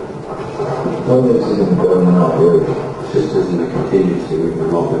 When this isn't going in operation, this isn't a contingency, we can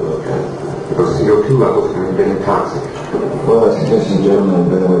remotely look at it. Because CO2 levels can have been toxic. Well, I suggest the gentleman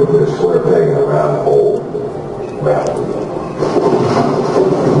been able to put a square peg in a round hole. Well.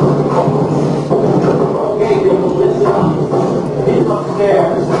 He's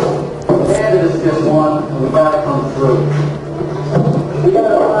upstairs. Dad is just one, and we gotta come through. We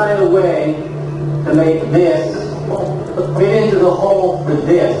gotta find a way to make this fit into the hole for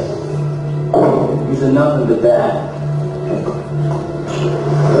this. He's a nothing but that.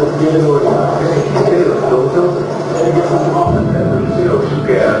 Let's get it over. CO2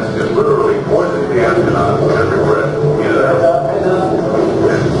 gas is literally poison gas in every breath.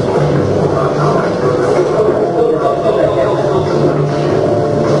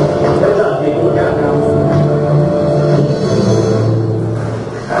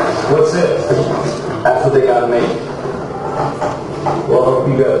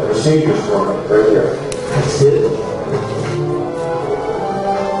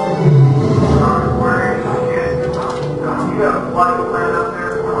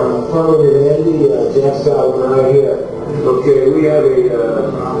 we have an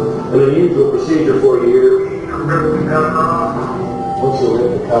unusual procedure for you here. Once you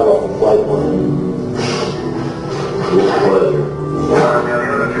rip the cover off the flight plan. With pleasure.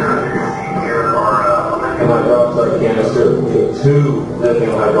 And hydroxide canister. We have 2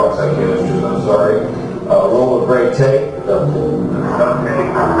 lithium hydroxide canisters, I'm sorry. Roll of gray tape.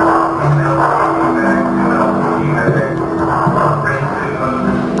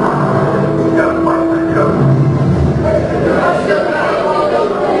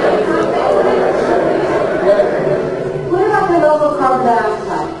 What about the local carbon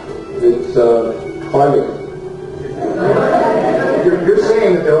dioxide? It's climate. You're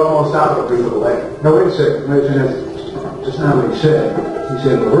saying that they're almost out of breathable air. No, wait a second. That's just not what he said. He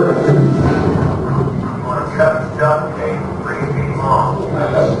said we're working on it.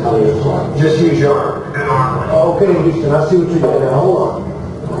 Just use your arm. Okay, Houston, I see what you're doing. Now, hold on.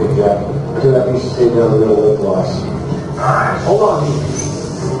 Okay, Jack. Turn that piece of tape down the middle of the glass. Hold on.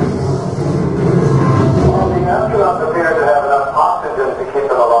 Well, the astronauts appear to have enough oxygen to keep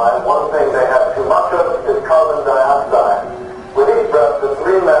them alive. One thing they have too much of is carbon dioxide. With each breath, the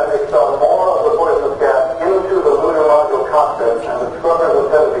 3 men expel more of the poisonous gas into the lunar module cockpit, and the scrubbers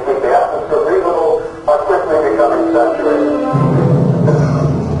intended to keep the atmosphere breathable are quickly becoming saturated.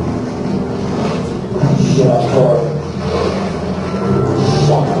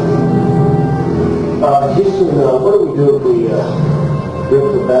 Houston, what do we do if we rip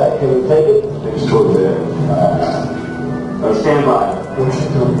the bag? Can we take it? Next toward there. Stand by. So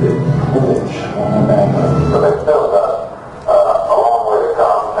they still got a long way to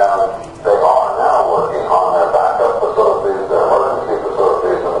come, and they are now working on their backup facilities, their emergency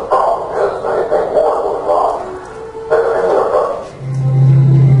facilities, and the problem is anything more goes wrong, they're in their budget.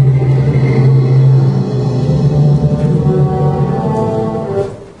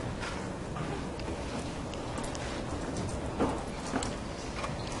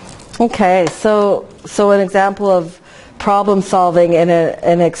 Okay, so an example of problem solving in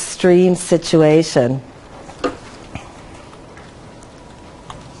an extreme situation.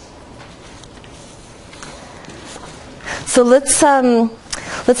 So let's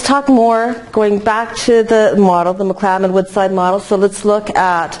talk more, going back to the model, the McLaren-Woodside model. So let's look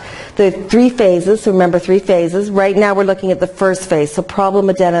at the 3 phases. So remember 3 phases. Right now we're looking at the first phase, so problem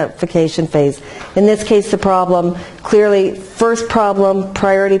identification phase. In this case, the problem, clearly, first problem,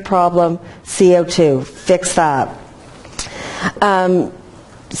 priority problem, CO2. Fix that.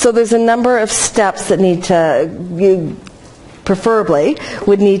 So there's a number of steps that need to, preferably,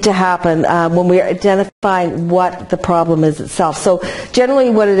 would need to happen when we're identifying what the problem is itself. So generally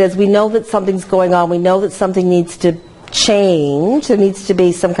what it is, we know that something's going on, we know that something needs to change, there needs to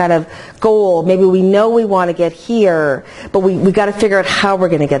be some kind of goal. Maybe we know we want to get here, but we got to figure out how we're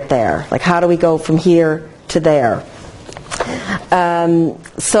going to get there. Like, how do we go from here to there?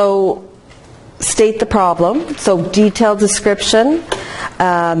 So state the problem. So detailed description.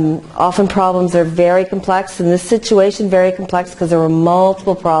 Often problems are very complex. In this situation, very complex because there were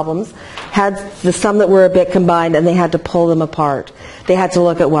multiple problems. Had some that were a bit combined, and they had to pull them apart. They had to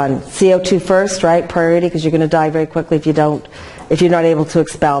look at one. CO2 first, right? Priority, because you're going to die very quickly if you're not able to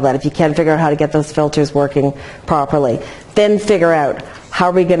expel that, if you can't figure out how to get those filters working properly. Then figure out, how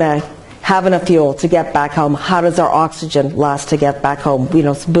are we going to have enough fuel to get back home? How does our oxygen last to get back home?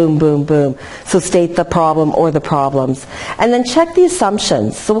 Boom, boom, boom. So state the problem or the problems. And then check the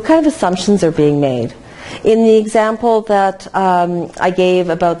assumptions. So what kind of assumptions are being made? In the example that I gave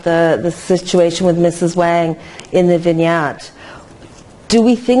about the situation with Mrs. Wang in the vignette, do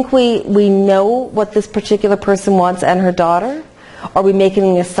we think we know what this particular person wants and her daughter? Are we making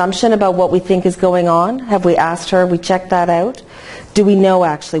an assumption about what we think is going on? Have we asked her? We checked that out? Do we know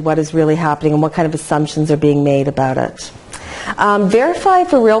actually what is really happening and what kind of assumptions are being made about it? Verify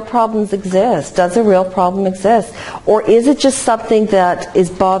if a real problems exist. Does a real problem exist? Or is it just something that is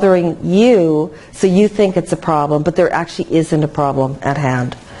bothering you, so you think it's a problem, but there actually isn't a problem at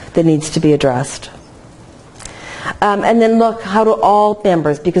hand that needs to be addressed? And then look, how do all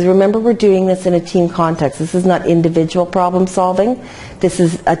members, because remember we're doing this in a team context. This is not individual problem solving. This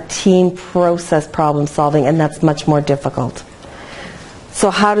is a team process problem solving, and that's much more difficult. So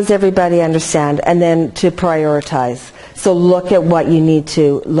how does everybody understand? And then to prioritize. So look at what you need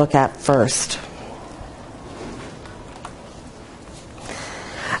to look at first.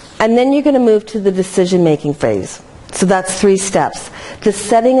 And then you're going to move to the decision-making phase. So that's 3 steps. The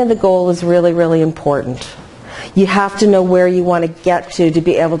setting of the goal is really, really important. You have to know where you want to get to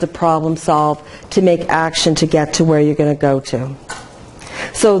be able to problem solve, to make action to get to where you're going to go to.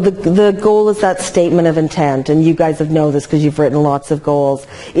 So the goal is that statement of intent, and you guys have know this because you've written lots of goals.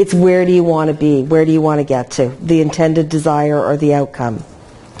 It's where do you want to be? Where do you want to get to? The intended desire or the outcome.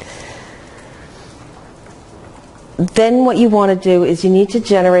 Then what you want to do is you need to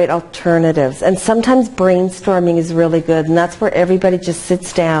generate alternatives. And sometimes brainstorming is really good, and that's where everybody just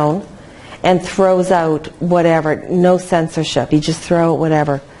sits down and throws out whatever. No censorship. You just throw out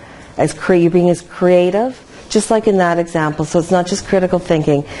whatever. You're being as creative, just like in that example. So it's not just critical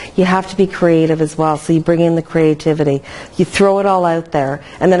thinking. You have to be creative as well. So you bring in the creativity. You throw it all out there.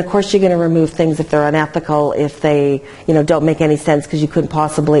 And then, of course, you're going to remove things if they're unethical, if they, don't make any sense because you couldn't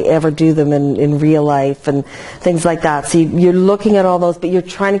possibly ever do them in real life and things like that. So you're looking at all those, but you're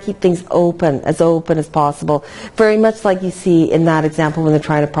trying to keep things open as possible. Very much like you see in that example when they're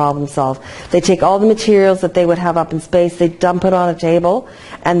trying to problem solve. They take all the materials that they would have up in space, they dump it on a table,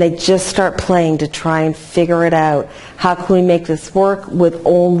 and they just start playing to try and figure it out. How can we make this work with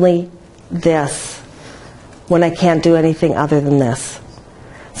only this when I can't do anything other than this?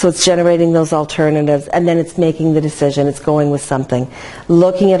 So it's generating those alternatives, and then it's making the decision. It's going with something,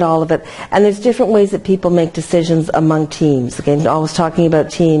 looking at all of it. And there's different ways that people make decisions among teams. Again, always talking about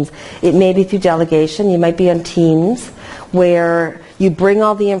teams. It may be through delegation. You might be on teams where you bring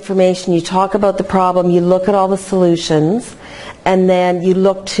all the information, you talk about the problem, you look at all the solutions, and then you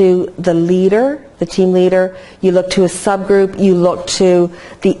look to the leader, the team leader, you look to a subgroup, you look to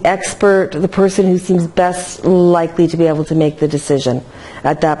the expert, the person who seems best likely to be able to make the decision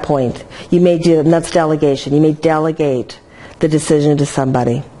at that point. You may do, and that's delegation, you may delegate the decision to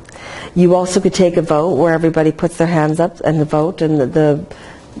somebody. You also could take a vote where everybody puts their hands up and vote, and the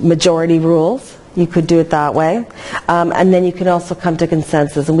majority rules. You could do it that way. And then you can also come to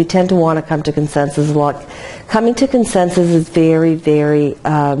consensus. And we tend to want to come to consensus a lot. Coming to consensus is very, very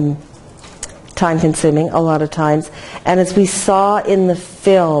time-consuming a lot of times. And as we saw in the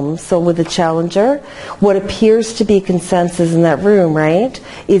film, so with the Challenger, what appears to be consensus in that room, right,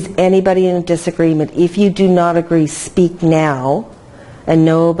 is anybody in disagreement. If you do not agree, speak now. And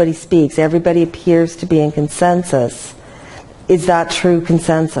nobody speaks. Everybody appears to be in consensus. Is that true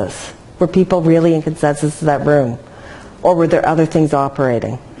consensus? Were people really in consensus in that room? Or were there other things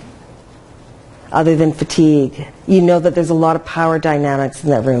operating? Other than fatigue. You know that there's a lot of power dynamics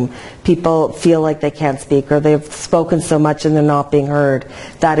in that room. People feel like they can't speak, or they've spoken so much and they're not being heard.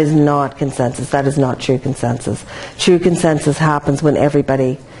 That is not consensus. That is not true consensus. True consensus happens when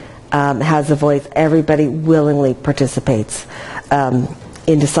everybody has a voice. Everybody willingly participates in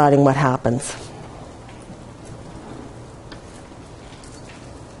deciding what happens.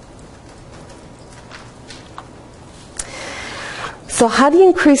 So how do you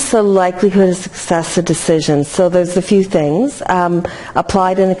increase the likelihood of success of decisions? So there's a few things.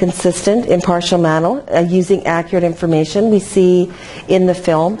 Applied in a consistent, impartial manner, using accurate information. We see in the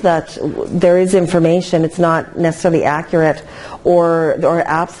film that there is information. It's not necessarily accurate or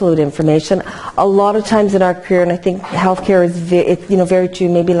absolute information. A lot of times in our career, and I think healthcare is very true,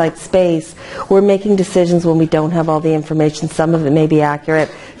 maybe like space, we're making decisions when we don't have all the information. Some of it may be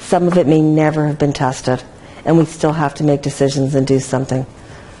accurate. Some of it may never have been tested. And we still have to make decisions and do something.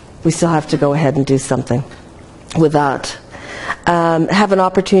 We still have to go ahead and do something with that. Have an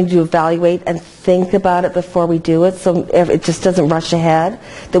opportunity to evaluate and think about it before we do it, so it just doesn't rush ahead,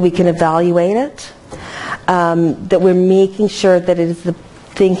 that we can evaluate it, that we're making sure that it is the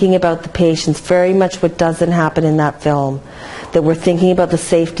thinking about the patients, very much what doesn't happen in that film, that we're thinking about the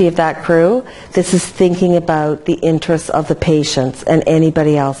safety of that crew. This is thinking about the interests of the patients and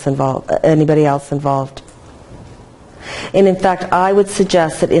anybody else involved. And in fact, I would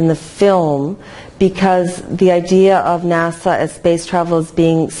suggest that in the film, because the idea of NASA as space travel as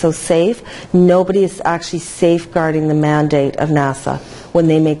being so safe, nobody is actually safeguarding the mandate of NASA when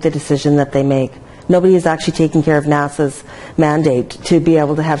they make the decision that they make. Nobody is actually taking care of NASA's mandate to be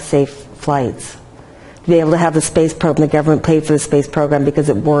able to have safe flights, to be able to have the space program, the government paid for the space program because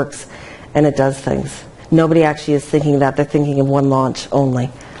it works and it does things. Nobody actually is thinking that. They're thinking of one launch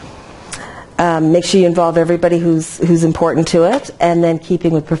only. Make sure you involve everybody who's important to it, and then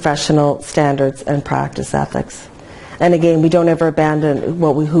keeping with professional standards and practice ethics. And again, we don't ever abandon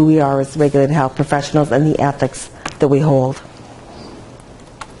who we are as regulated health professionals and the ethics that we hold.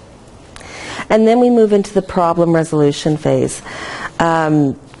 And then we move into the problem resolution phase.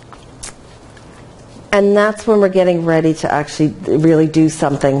 And that's when we're getting ready to actually really do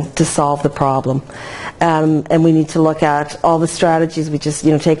something to solve the problem. And we need to look at all the strategies. We just,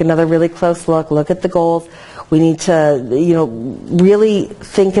 take another really close look at the goals. We need to, really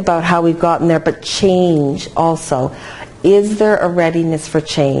think about how we've gotten there, but change also. Is there a readiness for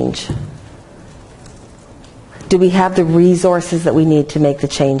change? Do we have the resources that we need to make the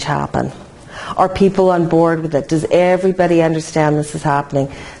change happen? Are people on board with it? Does everybody understand this is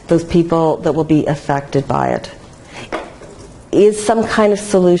happening? Those people that will be affected by it. Is some kind of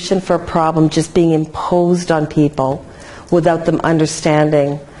solution for a problem just being imposed on people without them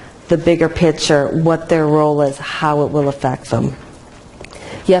understanding the bigger picture, what their role is, how it will affect them?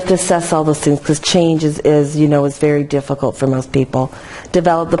 You have to assess all those things because change is very difficult for most people.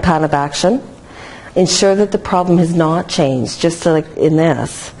 Develop the plan of action. Ensure that the problem has not changed, just like in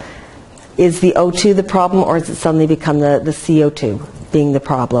this. Is the O2 the problem, or has it suddenly become the CO2 being the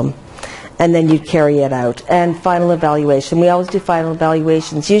problem? And then you carry it out. And final evaluation. We always do final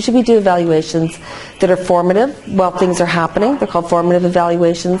evaluations. Usually we do evaluations that are formative while things are happening. They're called formative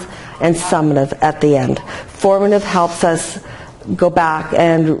evaluations, and summative at the end. Formative helps us go back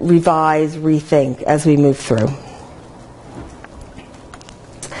and revise, rethink as we move through.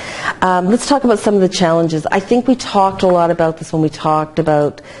 Let's talk about some of the challenges. I think we talked a lot about this when we talked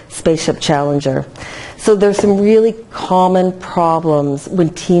about Spaceship Challenger. So there's some really common problems when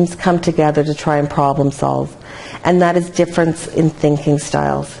teams come together to try and problem solve. And that is difference in thinking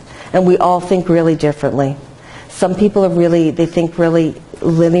styles. And we all think really differently. Some people they think really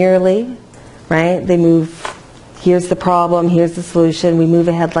linearly, right? They move, here's the problem, here's the solution, we move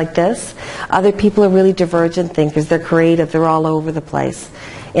ahead like this. Other people are really divergent thinkers. They're creative, they're all over the place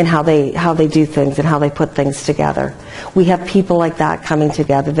in how they do things and how they put things together. We have people like that coming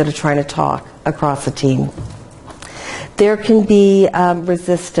together that are trying to talk across a team. There can be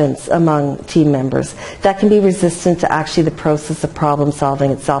resistance among team members. That can be resistant to actually the process of problem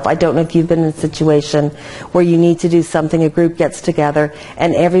solving itself. I don't know if you've been in a situation where you need to do something, a group gets together,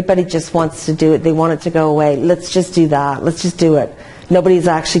 and everybody just wants to do it. They want it to go away. Let's just do that. Let's just do it. Nobody's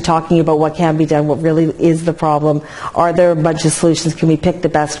actually talking about what can be done, what really is the problem. Are there a bunch of solutions? Can we pick the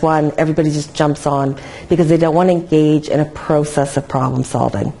best one? Everybody just jumps on because they don't want to engage in a process of problem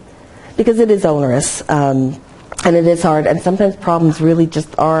solving. Because it is onerous, and it is hard, and sometimes problems really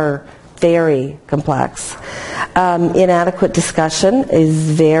just are very complex. Inadequate discussion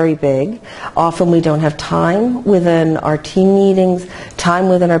is very big. Often we don't have time within our team meetings, time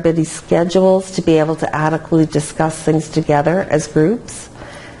within our busy schedules to be able to adequately discuss things together as groups.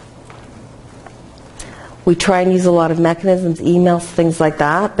 We try and use a lot of mechanisms, emails, things like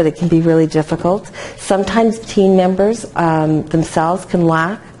that, but it can be really difficult. Sometimes team members themselves can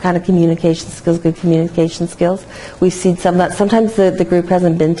lack kind of communication skills, good communication skills. We've seen some of that. Sometimes the group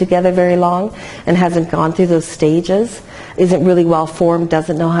hasn't been together very long and hasn't gone through those stages, isn't really well formed,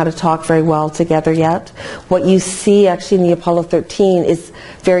 doesn't know how to talk very well together yet. What you see actually in the Apollo 13 is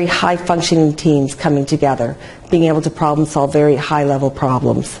very high functioning teams coming together, being able to problem solve very high level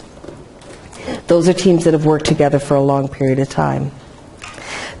problems. Those are teams that have worked together for a long period of time.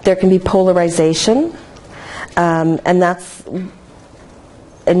 There can be polarization, and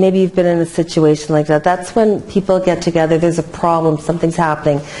maybe you've been in a situation like that. That's when people get together, there's a problem, something's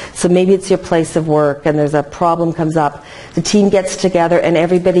happening. So maybe it's your place of work and there's a problem comes up. The team gets together and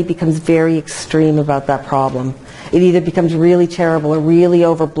everybody becomes very extreme about that problem. It either becomes really terrible or really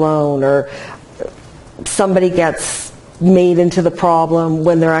overblown, or somebody gets made into the problem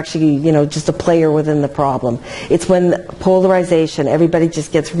when they're actually, just a player within the problem. It's when polarization, everybody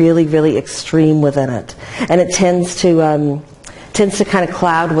just gets really, really extreme within it. And it tends to kind of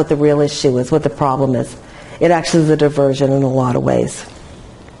cloud what the real issue is, what the problem is. It actually is a diversion in a lot of ways.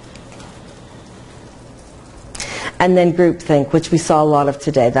 And then groupthink, which we saw a lot of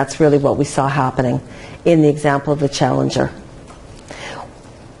today. That's really what we saw happening in the example of the Challenger.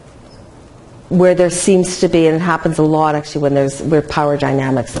 Where there seems to be, and it happens a lot actually when we're power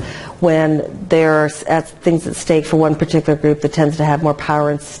dynamics, when there are things at stake for one particular group that tends to have more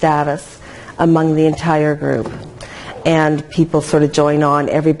power and status among the entire group. And people sort of join on,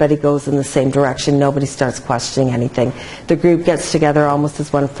 everybody goes in the same direction, nobody starts questioning anything. The group gets together almost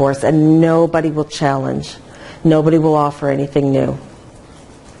as one force and nobody will challenge. Nobody will offer anything new.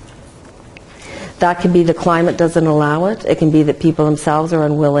 That can be the climate doesn't allow it. It can be that people themselves are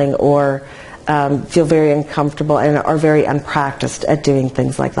unwilling or feel very uncomfortable and are very unpracticed at doing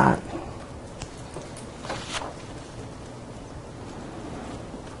things like that.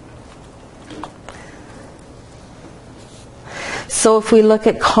 So if we look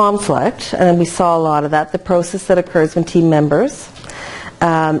at conflict, and we saw a lot of that, the process that occurs when team members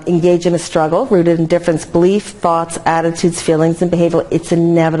engage in a struggle rooted in different beliefs, thoughts, attitudes, feelings, and behavior, it's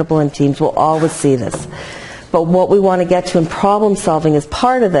inevitable in teams. We'll always see this. But what we want to get to in problem solving is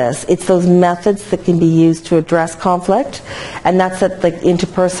part of this. It's those methods that can be used to address conflict, and that's at like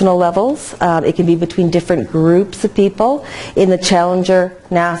interpersonal levels. It can be between different groups of people. In the Challenger,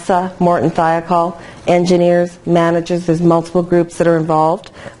 NASA, Morton Thiokol, engineers, managers, there's multiple groups that are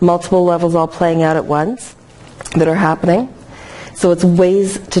involved, multiple levels all playing out at once that are happening. So it's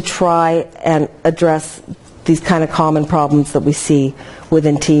ways to try and address these kind of common problems that we see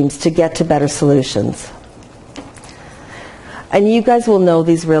within teams to get to better solutions. And you guys will know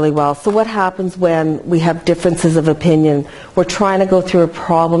these really well. So what happens when we have differences of opinion? We're trying to go through a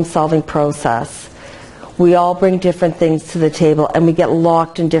problem-solving process. We all bring different things to the table, and we get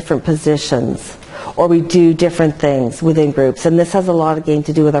locked in different positions, or we do different things within groups. And this has a lot again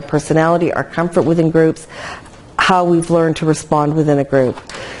to do with our personality, our comfort within groups, how we've learned to respond within a group.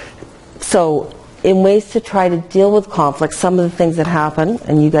 So in ways to try to deal with conflict, some of the things that happen,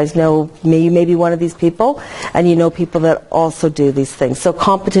 and you guys know, you may be one of these people, and you know people that also do these things. So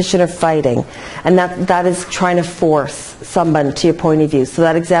competition or fighting, and that is trying to force someone to your point of view. So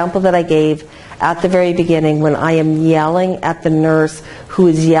that example that I gave at the very beginning, when I am yelling at the nurse who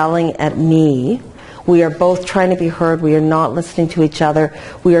is yelling at me, we are both trying to be heard. We are not listening to each other.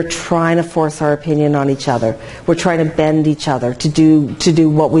 We are trying to force our opinion on each other. We're trying to bend each other to do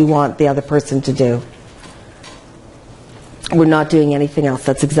what we want the other person to do. We're not doing anything else.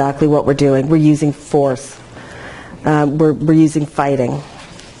 That's exactly what we're doing. We're using force. We're using fighting.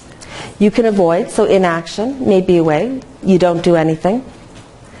 You can avoid, so inaction may be a way. You don't do anything.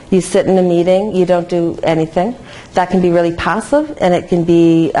 You sit in a meeting, you don't do anything. That can be really passive, and it can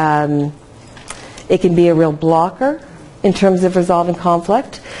be a real blocker in terms of resolving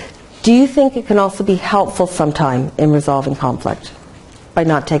conflict. Do you think it can also be helpful sometime in resolving conflict by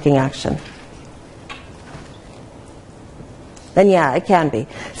not taking action? And yeah, it can be.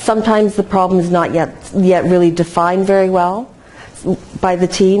 Sometimes the problem is not yet really defined very well by the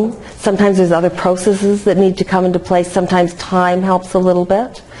team. Sometimes there's other processes that need to come into place. Sometimes time helps a little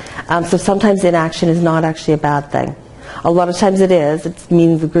bit. So sometimes inaction is not actually a bad thing. A lot of times it is. It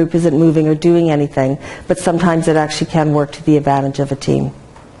means the group isn't moving or doing anything, but sometimes it actually can work to the advantage of a team.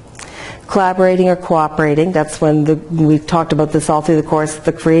 Collaborating or cooperating, that's when we've talked about this all through the course,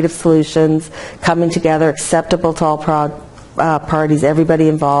 the creative solutions, coming together, acceptable to all parties, everybody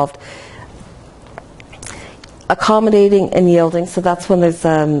involved. Accommodating and yielding, so that's when there's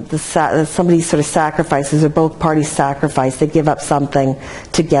somebody sort of sacrifices, or both parties sacrifice, they give up something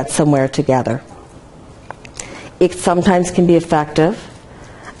to get somewhere together. It sometimes can be effective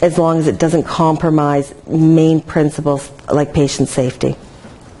as long as it doesn't compromise main principles like patient safety.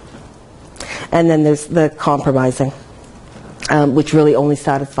 And then there's the compromising, which really only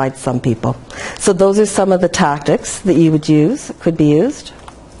satisfies some people. So those are some of the tactics that you would use, could be used.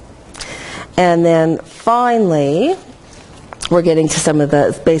 And then finally, we're getting to some of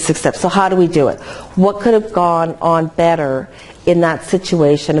the basic steps. So how do we do it? What could have gone on better in that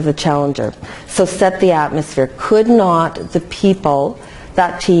situation of the challenger? So set the atmosphere. Could not the people,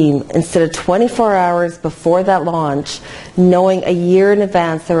 that team, instead of 24 hours before that launch, knowing a year in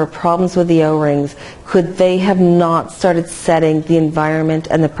advance there were problems with the O-rings, could they have not started setting the environment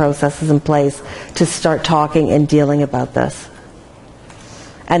and the processes in place to start talking and dealing about this?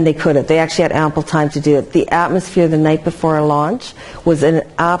 And they could have. They actually had ample time to do it. The atmosphere the night before a launch was an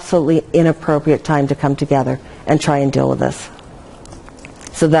absolutely inappropriate time to come together and try and deal with this.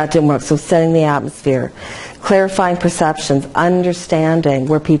 So that didn't work. So setting the atmosphere, clarifying perceptions, understanding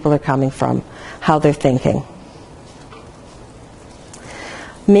where people are coming from, how they're thinking.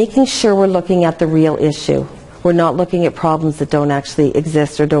 Making sure we're looking at the real issue. We're not looking at problems that don't actually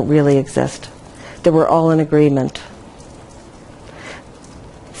exist or don't really exist, that we're all in agreement.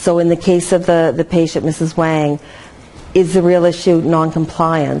 So in the case of the patient, Mrs. Wang, is the real issue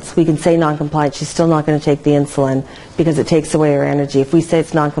non-compliance? We can say non-compliance, she's still not going to take the insulin because it takes away her energy. If we say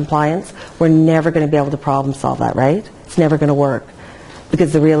it's non-compliance, we're never going to be able to problem solve that, right? It's never going to work.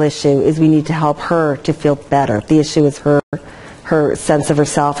 Because the real issue is we need to help her to feel better. The issue is her sense of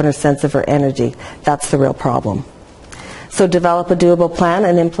herself and her sense of her energy. That's the real problem. So develop a doable plan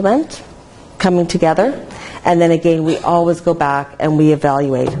and implement, coming together. And then again, we always go back and we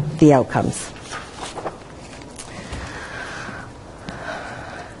evaluate the outcomes.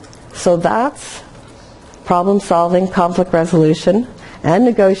 So that's problem solving, conflict resolution, and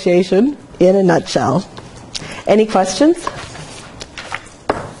negotiation in a nutshell. Any questions?